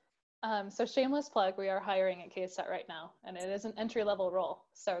 So shameless plug, we are hiring at KSAT right now, and it is an entry-level role.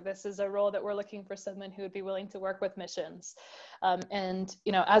 So this is a role that we're looking for someone who would be willing to work with missions. And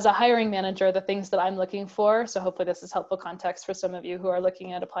as a hiring manager, the things that I'm looking for, so hopefully this is helpful context for some of you who are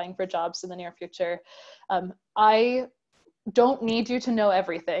looking at applying for jobs in the near future. I don't need you to know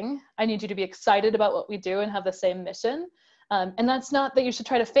everything. I need you to be excited about what we do and have the same mission. And that's not that you should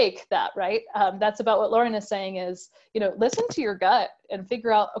try to fake that, right? That's about what Lauren is saying is, listen to your gut and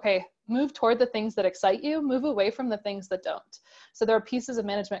figure out, okay, move toward the things that excite you, move away from the things that don't. So there are pieces of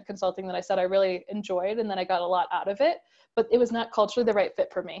management consulting that I said I really enjoyed and then I got a lot out of it, but it was not culturally the right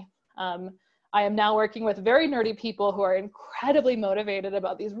fit for me. I am now working with very nerdy people who are incredibly motivated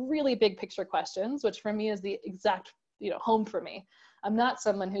about these really big picture questions, which for me is the exact, home for me. I'm not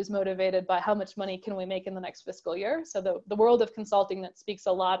someone who's motivated by how much money can we make in the next fiscal year. So the world of consulting that speaks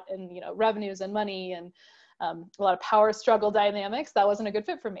a lot in revenues and money and a lot of power struggle dynamics. That wasn't a good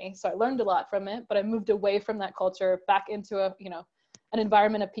fit for me. So I learned a lot from it, but I moved away from that culture back into an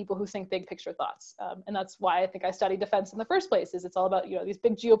environment of people who think big picture thoughts. And that's why I think I studied defense in the first place, is it's all about, these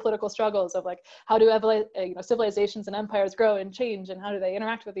big geopolitical struggles of like, how do civilizations and empires grow and change, and how do they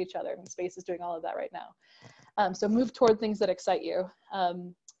interact with each other? And space is doing all of that right now. So move toward things that excite you.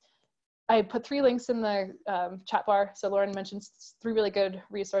 I put 3 links in the chat bar. So Lauren mentioned 3 really good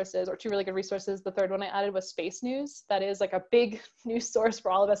resources, or 2 really good resources. The third one I added was Space News. That is like a big news source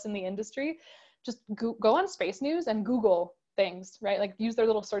for all of us in the industry. Just go on Space News and Google things, right? Like use their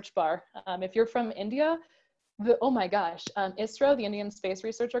little search bar. If you're from India, oh my gosh, ISRO, the Indian Space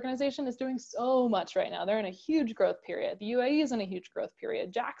Research Organization, is doing so much right now. They're in a huge growth period. The UAE is in a huge growth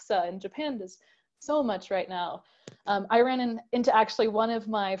period. JAXA in Japan does so much right now. I ran into actually one of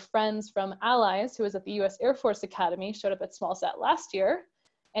my friends from Allies who was at the US Air Force Academy, showed up at SmallSat last year,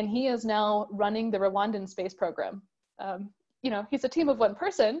 and he is now running the Rwandan space program. He's a team of 1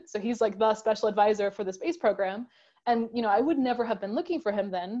 person, so he's like the special advisor for the space program. And, I would never have been looking for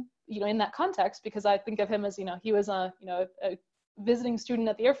him then, in that context, because I think of him as, he was a visiting student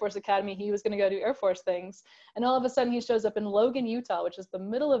at the Air Force Academy. He was going to go do Air Force things. And all of a sudden he shows up in Logan, Utah, which is the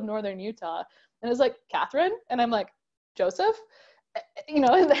middle of northern Utah. And it's like, Catherine? And I'm like, Joseph?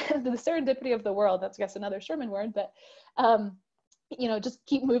 The serendipity of the world. That's, I guess, another Sherman word. But, just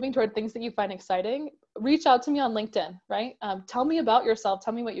keep moving toward things that you find exciting. Reach out to me on LinkedIn, right? Tell me about yourself.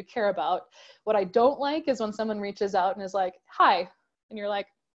 Tell me what you care about. What I don't like is when someone reaches out and is like, hi. And you're like,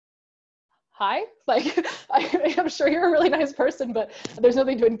 hi? Like, I'm sure you're a really nice person, but there's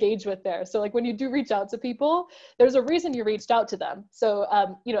nothing to engage with there. So like when you do reach out to people, there's a reason you reached out to them. So,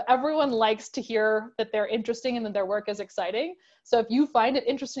 everyone likes to hear that they're interesting and that their work is exciting. So if you find it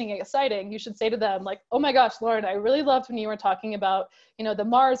interesting and exciting, you should say to them like, oh my gosh, Lauren, I really loved when you were talking about, the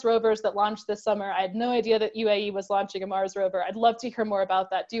Mars rovers that launched this summer. I had no idea that UAE was launching a Mars rover. I'd love to hear more about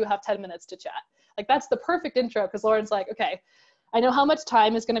that. Do you have 10 minutes to chat? Like that's the perfect intro, because Lauren's like, okay, I know how much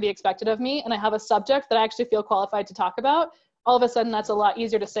time is going to be expected of me, and I have a subject that I actually feel qualified to talk about. All of a sudden, that's a lot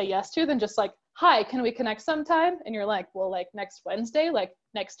easier to say yes to than just like, hi, can we connect sometime? And you're like, well, like next Wednesday, like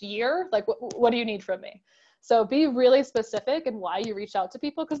next year, like what do you need from me? So be really specific in why you reach out to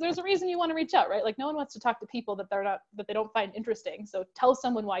people, because there's a reason you want to reach out, right? Like no one wants to talk to people that they don't find interesting. So tell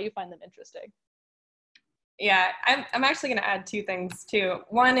someone why you find them interesting. Yeah, I'm actually going to add 2 things too.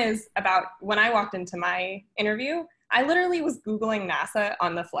 One is about when I walked into my interview, I literally was Googling NASA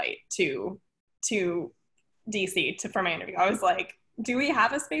on the flight to DC for my interview. I was like, do we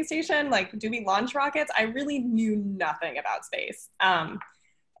have a space station? Like, do we launch rockets? I really knew nothing about space.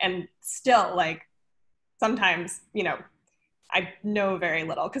 And still, like, sometimes, I know very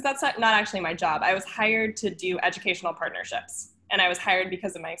little, because that's not actually my job. I was hired to do educational partnerships, and I was hired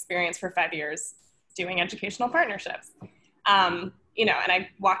because of my experience for 5 years doing educational partnerships. And I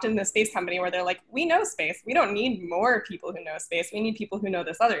walked into the space company where they're like, we know space. We don't need more people who know space. We need people who know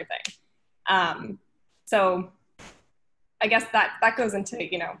this other thing. So I guess that goes into,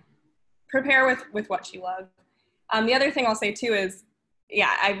 prepare with what you love. The other thing I'll say too is,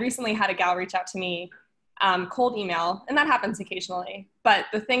 I recently had a gal reach out to me, cold email, and that happens occasionally. But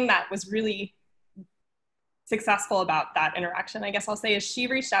the thing that was really successful about that interaction, I guess I'll say, is she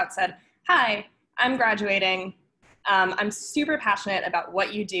reached out, said, hi, I'm graduating. I'm super passionate about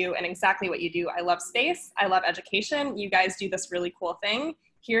what you do and exactly what you do. I love space. I love education. You guys do this really cool thing.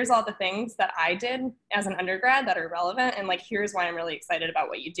 Here's all the things that I did as an undergrad that are relevant. And like, here's why I'm really excited about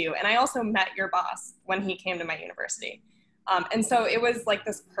what you do. And I also met your boss when he came to my university. And so it was like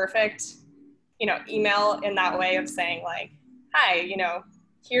this perfect, email in that way of saying like, hi,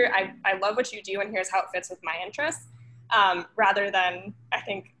 here, I love what you do and here's how it fits with my interests. Rather than, I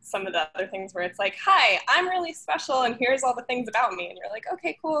think, some of the other things where it's like, hi, I'm really special and here's all the things about me. And you're like,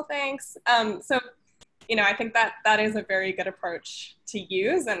 okay, cool, thanks. So, I think that is a very good approach to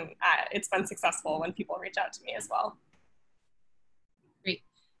use, and it's been successful when people reach out to me as well.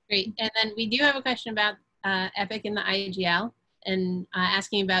 Great. And then we do have a question about EPIC and the IGL, and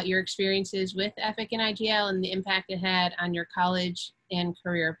asking about your experiences with EPIC and IGL and the impact it had on your college and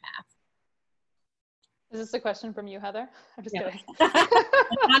career path. Is this a question from you, Heather? I'm just kidding.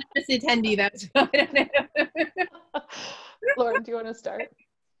 Anonymous attendee, that's what I don't know. Lauren, do you want to start?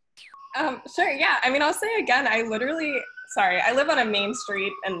 Sure, yeah. I mean, I'll say again, I live on a main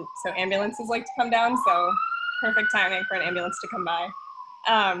street, and so ambulances like to come down, so perfect timing for an ambulance to come by.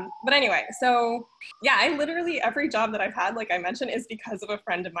 But anyway, so yeah, I literally, every job that I've had, like I mentioned, is because of a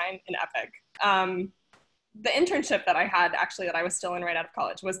friend of mine in EPIC. The internship that I had, actually, that I was still in right out of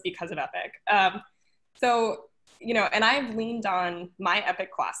college, was because of EPIC. So, and I've leaned on my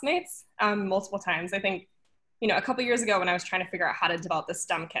EPIC classmates multiple times. I think a couple years ago when I was trying to figure out how to develop the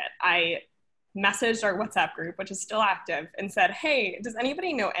STEM kit, I messaged our WhatsApp group, which is still active, and said, hey, does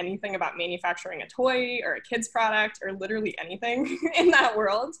anybody know anything about manufacturing a toy or a kid's product or literally anything in that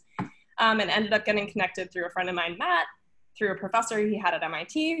world? And ended up getting connected through a friend of mine, Matt, through a professor he had at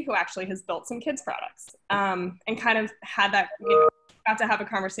MIT who actually has built some kids products, and kind of had that, got to have a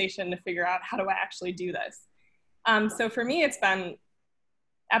conversation to figure out how do I actually do this. So for me, it's been,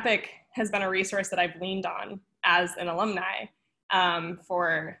 EPIC has been a resource that I've leaned on as an alumni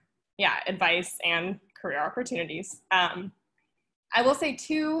for advice and career opportunities. I will say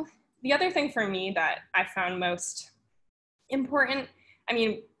too, the other thing for me that I found most important, I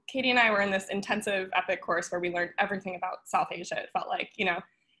mean, Katie and I were in this intensive EPIC course where we learned everything about South Asia. It felt like,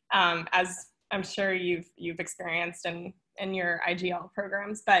 as I'm sure you've experienced in your IGL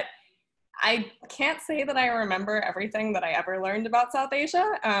programs, but I can't say that I remember everything that I ever learned about South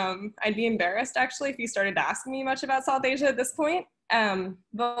Asia. I'd be embarrassed actually if you started asking me much about South Asia at this point.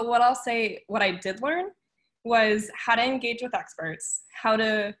 But what I'll say, what I did learn was how to engage with experts, how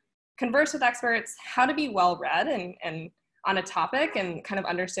to converse with experts, how to be well-read and on a topic and kind of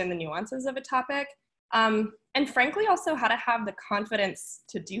understand the nuances of a topic. And frankly, also how to have the confidence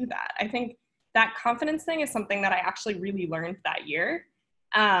to do that. I think that confidence thing is something that I actually really learned that year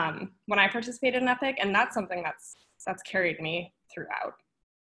when I participated in EPIC, and that's something that's carried me throughout.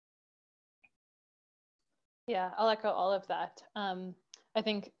 Yeah, I'll echo all of that. I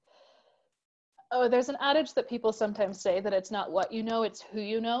think, there's an adage that people sometimes say that it's not what you know, it's who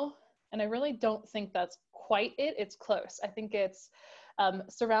you know. And I really don't think that's quite it. It's close. I think it's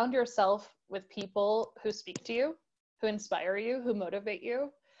surround yourself with people who speak to you, who inspire you, who motivate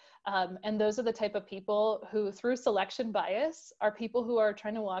you. And those are the type of people who, through selection bias, are people who are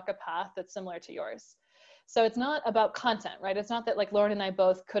trying to walk a path that's similar to yours. So it's not about content, right? It's not that like Lauren and I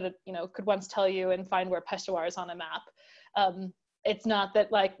both could once tell you and find where Peshawar is on a map. It's not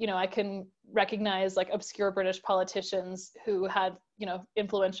that like, I can recognize like obscure British politicians who had,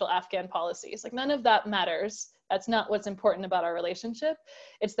 influential Afghan policies. Like none of that matters. That's not what's important about our relationship.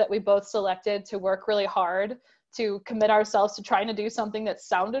 It's that we both selected to work really hard, to commit ourselves to trying to do something that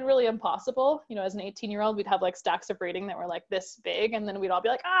sounded really impossible. As an 18-year-old, we'd have like stacks of reading that were like this big, and then we'd all be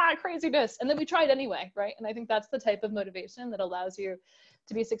like, craziness. And then we tried anyway, right? And I think that's the type of motivation that allows you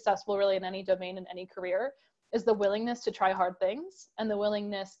to be successful really in any domain, in any career, is the willingness to try hard things and the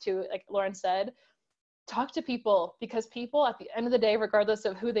willingness to, like Lauren said, talk to people, because people at the end of the day, regardless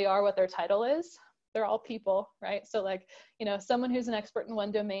of who they are, what their title is, they're all people, right? So like, someone who's an expert in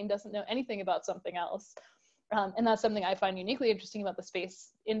one domain doesn't know anything about something else. And that's something I find uniquely interesting about the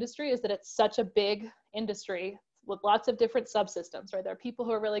space industry, is that it's such a big industry with lots of different subsystems, right? There are people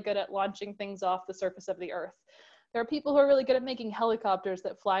who are really good at launching things off the surface of the earth. There are people who are really good at making helicopters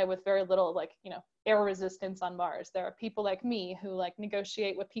that fly with very little, like, air resistance on Mars. There are people like me who like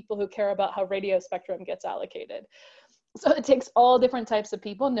negotiate with people who care about how radio spectrum gets allocated. So it takes all different types of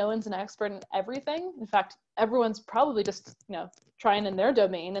people. No one's an expert in everything. In fact, everyone's probably just, trying in their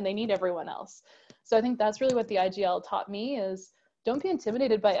domain, and they need everyone else. So I think that's really what the IGL taught me, is don't be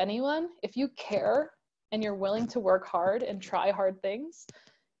intimidated by anyone. If you care and you're willing to work hard and try hard things,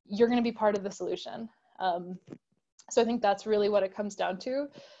 you're going to be part of the solution. So I think that's really what it comes down to.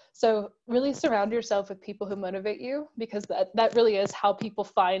 So really surround yourself with people who motivate you, because that really is how people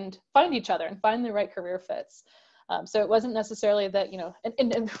find each other and find the right career fits. So it wasn't necessarily that,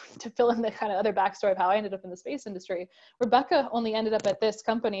 and to fill in the kind of other backstory of how I ended up in the space industry, Rebecca only ended up at this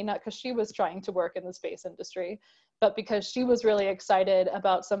company, not because she was trying to work in the space industry, but because she was really excited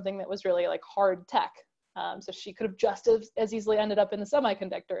about something that was really like hard tech. So she could have just as easily ended up in the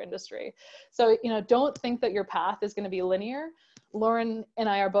semiconductor industry. So, don't think that your path is going to be linear. Lauren and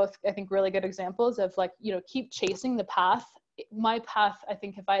I are both, I think, really good examples of like, keep chasing the path. My path, I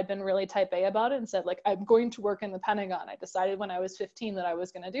think if I had been really type A about it and said like, I'm going to work in the Pentagon, I decided when I was 15 that I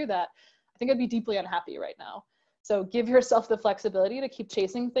was going to do that, I think I'd be deeply unhappy right now. So give yourself the flexibility to keep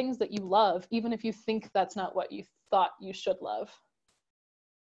chasing things that you love, even if you think that's not what you thought you should love.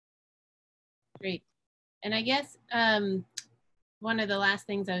 Great. And I guess one of the last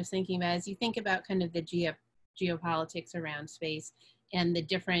things I was thinking about is you think about kind of the geopolitics around space and the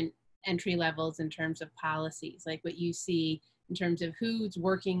different entry levels in terms of policies, like what you see in terms of who's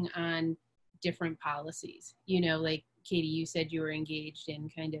working on different policies. Like Katie, you said you were engaged in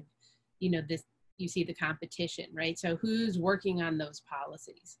kind of, this, you see the competition, right? So who's working on those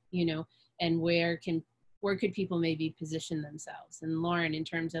policies, and where could people maybe position themselves? And Lauren, in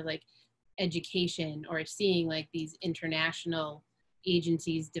terms of like education or seeing like these international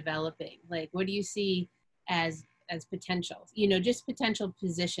agencies developing, like what do you see as as potential, just potential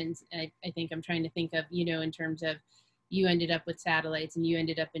positions. I think I'm trying to think of, in terms of, you ended up with satellites and you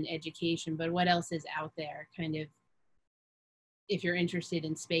ended up in education, but what else is out there, kind of, if you're interested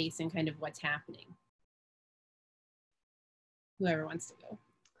in space and kind of what's happening? Whoever wants to go.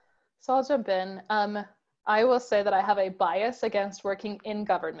 So I'll jump in. I will say that I have a bias against working in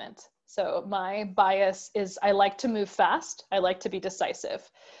government. So my bias is I like to move fast. I like to be decisive.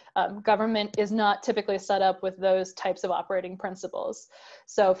 Government is not typically set up with those types of operating principles.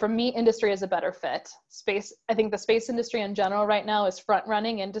 So for me, industry is a better fit. Space, I think the space industry in general right now is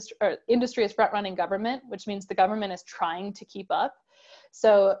front-running industry, or industry is front-running government, which means the government is trying to keep up.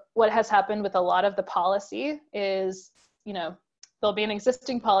 So what has happened with a lot of the policy is, there'll be an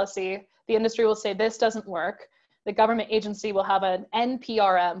existing policy. The industry will say this doesn't work. The government agency will have an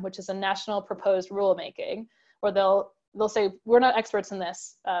NPRM, which is a national proposed rulemaking, where they'll say, we're not experts in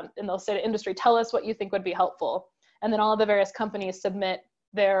this. And they'll say to industry, tell us what you think would be helpful. And then all of the various companies submit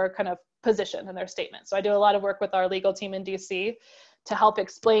their kind of position and their statement. So I do a lot of work with our legal team in DC to help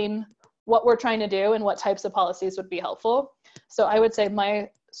explain what we're trying to do and what types of policies would be helpful. So I would say my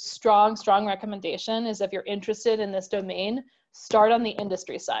strong recommendation is, if you're interested in this domain, start on the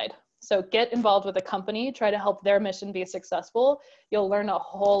industry side. So get involved with a company, try to help their mission be successful. You'll learn a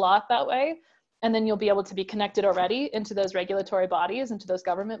whole lot that way. And then you'll be able to be connected already into those regulatory bodies, into those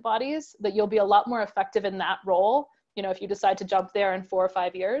government bodies, that you'll be a lot more effective in that role, if you decide to jump there in 4 or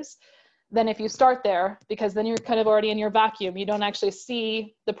 5 years, than if you start there, because then you're kind of already in your vacuum. You don't actually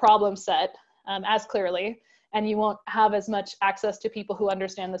see the problem set as clearly, and you won't have as much access to people who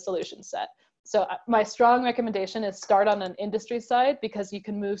understand the solution set. So my strong recommendation is start on an industry side, because you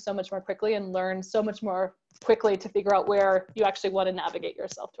can move so much more quickly and learn so much more quickly to figure out where you actually want to navigate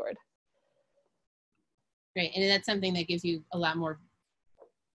yourself toward. Great, and that's something that gives you a lot more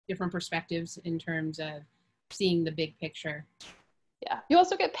different perspectives in terms of seeing the big picture. Yeah, you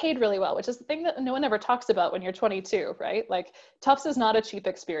also get paid really well, which is the thing that no one ever talks about when you're 22, right? Like, Tufts is not a cheap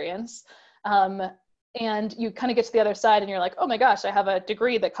experience. And you kind of get to the other side and you're like, oh my gosh, I have a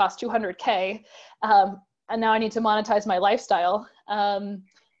degree that costs $200K. And now I need to monetize my lifestyle. And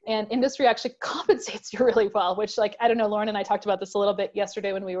industry actually compensates you really well, which, like, I don't know, Lauren and I talked about this a little bit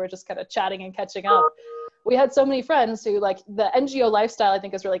yesterday when we were just kind of chatting and catching up. We had so many friends who, like, the NGO lifestyle, I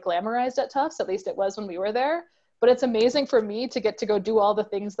think, is really glamorized at Tufts. At least it was when we were there. But it's amazing for me to get to go do all the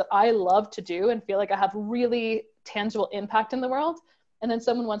things that I love to do and feel like I have really tangible impact in the world. And then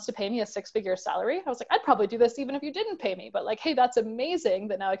someone wants to pay me a 6-figure salary. I was like, I'd probably do this even if you didn't pay me. But, like, hey, that's amazing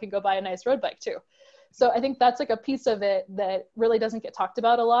that now I can go buy a nice road bike too. So I think that's, like, a piece of it that really doesn't get talked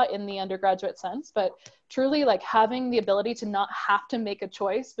about a lot in the undergraduate sense. But truly, like, having the ability to not have to make a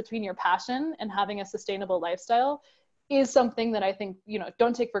choice between your passion and having a sustainable lifestyle is something that I think,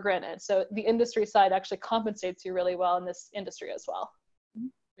 don't take for granted. So the industry side actually compensates you really well in this industry as well.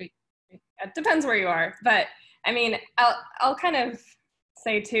 It depends where you are. But I mean, I'll kind of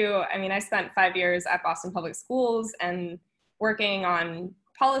say too, I mean, I spent 5 years at Boston Public Schools and working on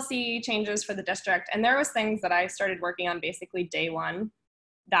policy changes for the district. And there was things that I started working on basically day one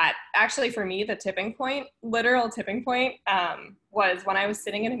that actually, for me, the tipping point, literal tipping point, was when I was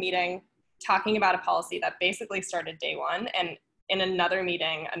sitting in a meeting talking about a policy that basically started day one, and in another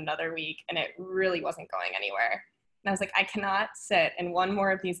meeting another week, and it really wasn't going anywhere. And I was like, I cannot sit in one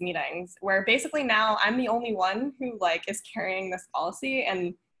more of these meetings where basically now I'm the only one who, like, is carrying this policy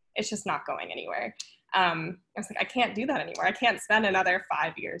and it's just not going anywhere. I was like, I can't do that anymore. I can't spend another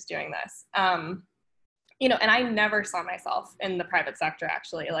 5 years doing this. And I never saw myself in the private sector,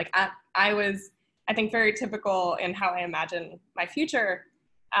 actually. Like, I was, I think, very typical in how I imagine my future.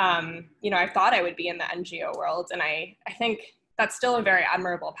 I thought I would be in the NGO world, and I think that's still a very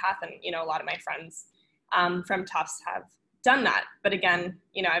admirable path. And, a lot of my friends from Tufts have done that. But again,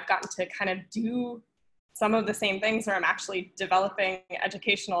 I've gotten to kind of do some of the same things where I'm actually developing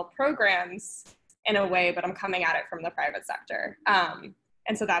educational programs in a way, but I'm coming at it from the private sector.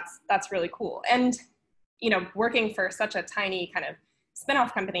 And so that's really cool. And, working for such a tiny kind of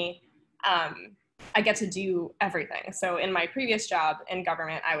spin-off company, I get to do everything. So in my previous job in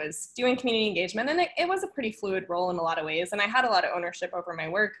government, I was doing community engagement, and it was a pretty fluid role in a lot of ways. And I had a lot of ownership over my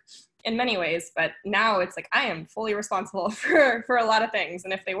work in many ways, but now it's like, I am fully responsible for a lot of things.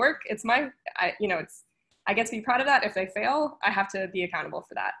 And if they work, I get to be proud of that. If they fail, I have to be accountable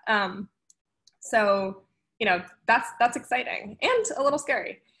for that. So, that's exciting and a little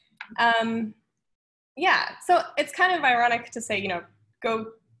scary. Yeah, so it's kind of ironic to say, go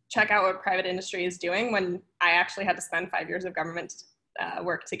check out what private industry is doing when I actually had to spend 5 years of government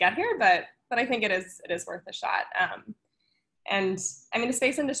work to get here. But I think it is worth a shot. And I mean, the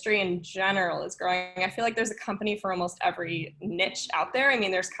space industry in general is growing. I feel like there's a company for almost every niche out there. I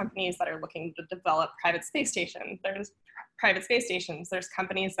mean, there's companies that are looking to develop private space stations. There's private space stations. There's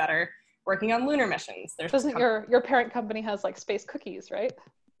companies that are working on lunar missions. There's Doesn't your parent company has like space cookies, right?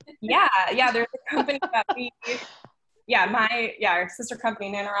 Yeah, there's a company that our sister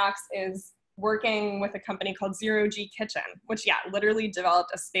company Nanorocks is working with a company called Zero G Kitchen, which literally developed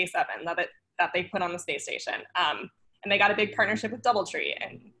a space oven that they put on the space station. And they got a big partnership with DoubleTree,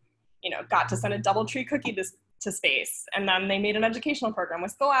 and got to send a DoubleTree cookie to space. And then they made an educational program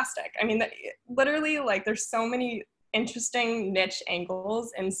with Scholastic. I mean, literally, like, there's so many interesting niche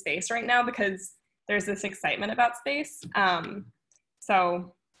angles in space right now because there's this excitement about space.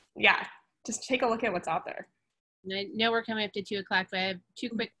 So yeah, just take a look at what's out there. I know we're coming up to 2 o'clock, but I have 2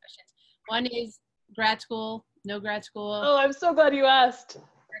 quick questions. One is grad school, no grad school. Oh, I'm so glad you asked.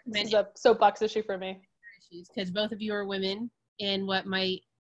 This is a soapbox issue for me. Because both of you are women in what might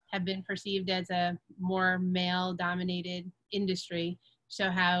have been perceived as a more male-dominated industry. So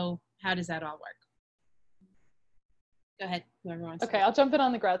how does that all work? Go ahead, whoever wants. Okay, I'll jump in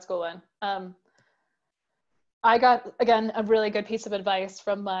on the grad school one. I got, again, a really good piece of advice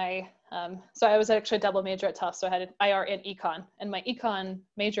from my, so I was actually a double major at Tufts, so I had an IR and econ, and my econ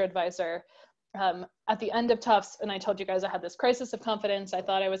major advisor, at the end of Tufts, and I told you guys I had this crisis of confidence. I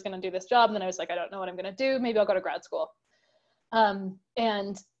thought I was going to do this job, and then I was like, I don't know what I'm going to do. Maybe I'll go to grad school.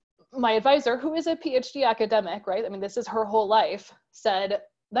 And my advisor, who is a PhD academic, right? I mean, this is her whole life, said,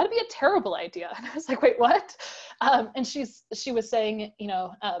 that'd be a terrible idea. And I was like, wait, what? And she was saying,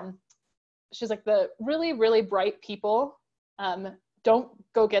 she's like, the really, really bright people don't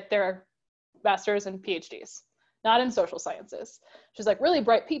go get their masters and PhDs. Not in social sciences. She's like, really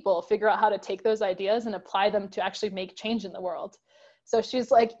bright people figure out how to take those ideas and apply them to actually make change in the world. So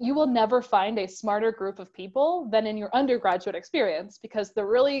she's like, you will never find a smarter group of people than in your undergraduate experience, because the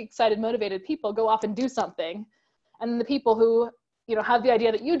really excited, motivated people go off and do something. And the people who, have the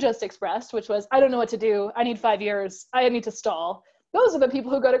idea that you just expressed, which was, I don't know what to do. I need 5 years. I need to stall. Those are the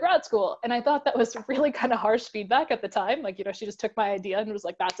people who go to grad school. And I thought that was really kind of harsh feedback at the time. Like, she just took my idea and was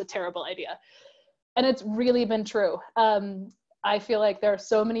like, that's a terrible idea. And it's really been true. I feel like there are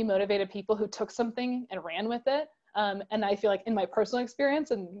so many motivated people who took something and ran with it. And I feel like in my personal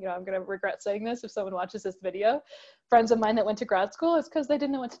experience, and I'm going to regret saying this if someone watches this video, friends of mine that went to grad school, it's because they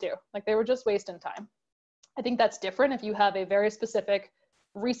didn't know what to do. Like, they were just wasting time. I think that's different if you have a very specific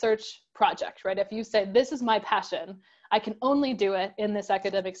research project, right? If you say, this is my passion, I can only do it in this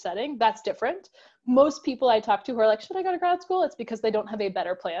academic setting, that's different. Most people I talk to who are like, should I go to grad school? It's because they don't have a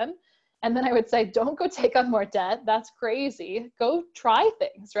better plan. And then I would say, don't go take on more debt. That's crazy. Go try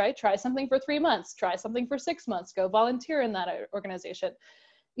things, right? Try something for 3 months, try something for 6 months, go volunteer in that organization.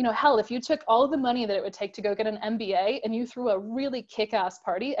 Hell, if you took all of the money that it would take to go get an MBA and you threw a really kick-ass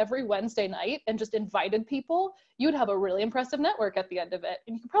party every Wednesday night and just invited people, you'd have a really impressive network at the end of it.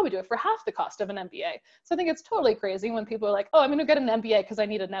 And you could probably do it for half the cost of an MBA. So I think it's totally crazy when people are like, oh, I'm going to get an MBA because I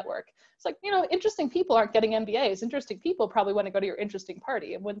need a network. It's like, interesting people aren't getting MBAs. Interesting people probably want to go to your interesting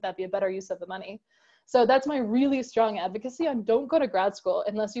party. And wouldn't that be a better use of the money? So that's my really strong advocacy on don't go to grad school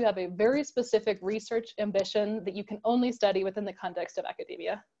unless you have a very specific research ambition that you can only study within the context of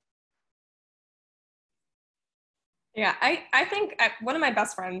academia. Yeah, I think one of my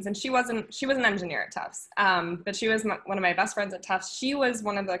best friends, and she was an engineer at Tufts, but she was one of my best friends at Tufts. She was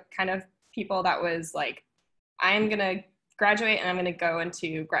one of the kind of people that was like, I am going to graduate and I'm going to go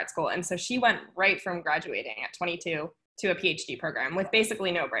into grad school. And so she went right from graduating at 22 to a PhD program with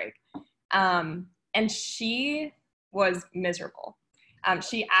basically no break. And she was miserable.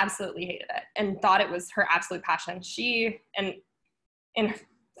 She absolutely hated it and thought it was her absolute passion.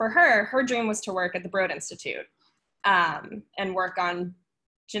 For her dream was to work at the Broad Institute and work on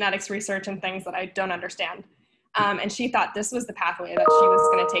genetics research and things that I don't understand. And she thought this was the pathway that she was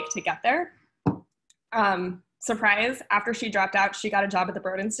going to take to get there. Surprise, after she dropped out, she got a job at the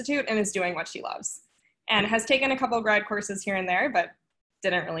Broad Institute and is doing what she loves and has taken a couple of grad courses here and there, but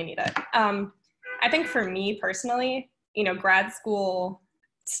didn't really need it. I think for me personally, grad school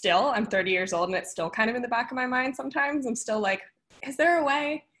still, I'm 30 years old and it's still kind of in the back of my mind sometimes. I'm still like, is there a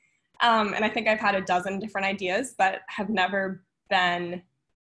way? And I think I've had a dozen different ideas, but have never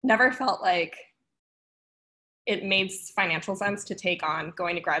felt like it made financial sense to take on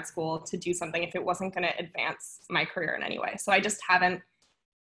going to grad school to do something if it wasn't going to advance my career in any way. So I just haven't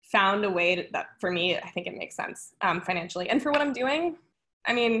found a way that for me, I think it makes sense financially. And for what I'm doing,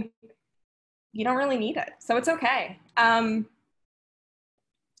 I mean, you don't really need it. So it's okay. Yeah,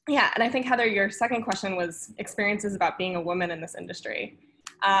 and I think, Heather, your second question was experiences about being a woman in this industry.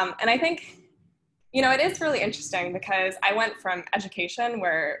 And I think You know, it is really interesting because I went from education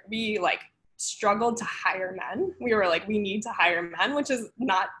where we like struggled to hire men. We were like, we need to hire men, which is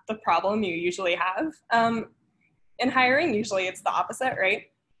not the problem you usually have in hiring. Usually it's the opposite, right?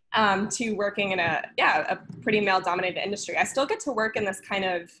 To working in a pretty male dominated industry. I still get to work in this kind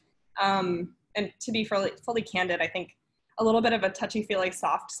of, and to be fully candid, I think a little bit of a touchy-feely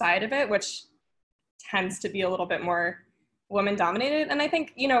soft side of it, which tends to be a little bit more woman dominated. And I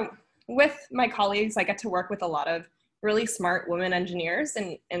think, you know, with my colleagues, I get to work with a lot of really smart women engineers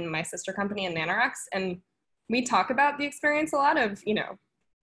in my sister company in Nanorex. And we talk about the experience a lot of, you know,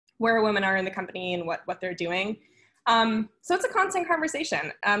 where women are in the company and what they're doing. So it's a constant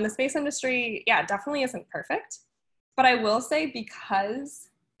conversation. The space industry, yeah, definitely isn't perfect. But I will say, because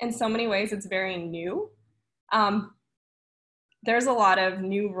in so many ways it's very new, there's a lot of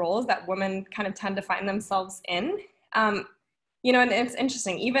new roles that women kind of tend to find themselves in. You know, and it's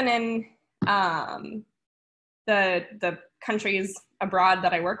interesting, even in the countries abroad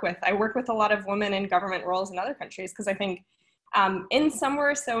that I work with a lot of women in government roles in other countries, because I think in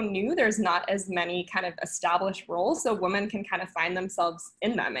somewhere so new, there's not as many kind of established roles, so women can kind of find themselves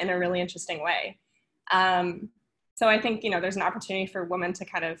in them in a really interesting way. So I think, you know, there's an opportunity for women to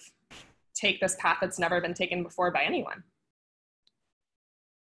kind of take this path that's never been taken before by anyone.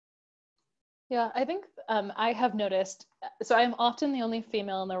 Yeah, I think I have noticed, so I am often the only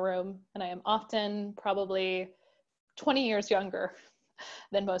female in the room, and I am often probably 20 years younger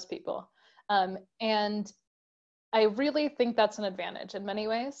than most people. And I really think that's an advantage in many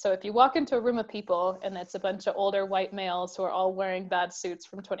ways. So if you walk into a room of people and it's a bunch of older white males who are all wearing bad suits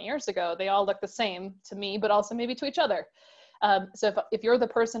from 20 years ago, they all look the same to me, but also maybe to each other. So if you're the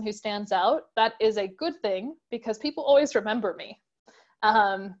person who stands out, that is a good thing, because people always remember me.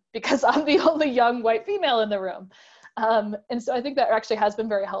 Because I'm the only young white female in the room. And so I think that actually has been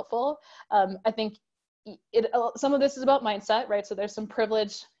very helpful. I think some of this is about mindset, right? So there's some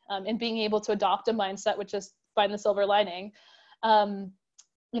privilege in being able to adopt a mindset, which is find the silver lining.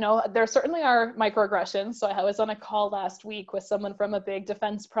 You know, there certainly are microaggressions. So I was on a call last week with someone from a big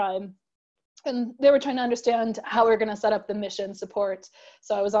defense prime, and they were trying to understand how we're going to set up the mission support.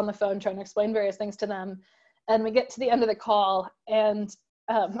 So I was on the phone trying to explain various things to them. And we get to the end of the call, and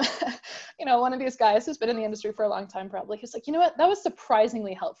you know, one of these guys who's been in the industry for a long time, probably, he's like, you know what, that was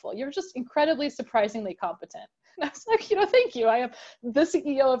surprisingly helpful. You're just incredibly, surprisingly competent. And I was like, you know, thank you. I am the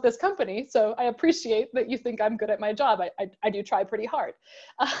CEO of this company, so I appreciate that you think I'm good at my job. I do try pretty hard.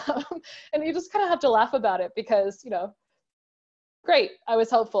 And you just kind of have to laugh about it, because, you know, great, I was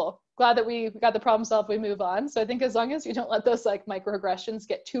helpful. Glad that we got the problem solved, we move on. So I think as long as you don't let those like microaggressions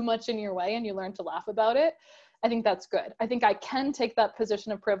get too much in your way and you learn to laugh about it, I think that's good. I think I can take that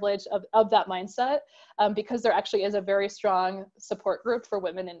position of privilege of that mindset because there actually is a very strong support group for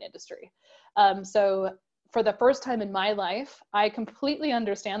women in industry. So for the first time in my life, I completely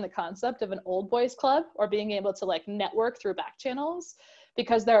understand the concept of an old boys club, or being able to like network through back channels,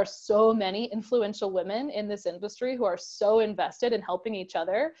 because there are so many influential women in this industry who are so invested in helping each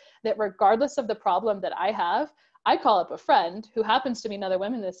other that regardless of the problem that I have, I call up a friend who happens to be another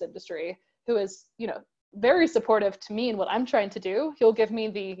woman in this industry who is, you know, very supportive to me and what I'm trying to do. He'll give me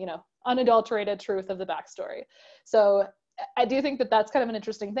the, you know, unadulterated truth of the backstory. So I do think that that's kind of an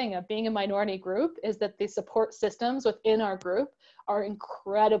interesting thing of being a minority group, is that the support systems within our group are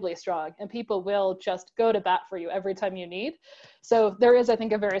incredibly strong, and people will just go to bat for you every time you need. So there is, I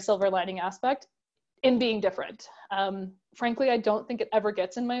think, a very silver lining aspect in being different. Frankly, I don't think it ever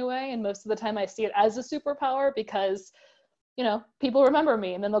gets in my way. And most of the time I see it as a superpower, because, you know, people remember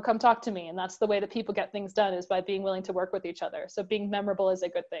me and then they'll come talk to me. And that's the way that people get things done, is by being willing to work with each other. So being memorable is a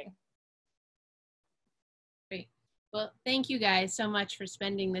good thing. Great. Well, thank you guys so much for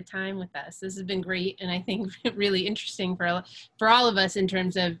spending the time with us. This has been great, and I think really interesting for all of us in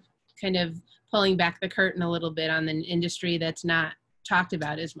terms of kind of pulling back the curtain a little bit on the industry that's not talked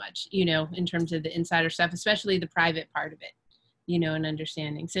about as much, you know, in terms of the insider stuff, especially the private part of it, you know, and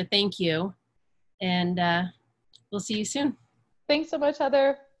understanding. So thank you, and we'll see you soon. Thanks so much,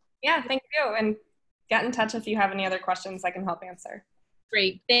 Heather. Yeah, thank you. And get in touch if you have any other questions I can help answer.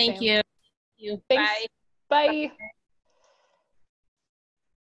 Great. Thank you. Thanks. Bye. Bye.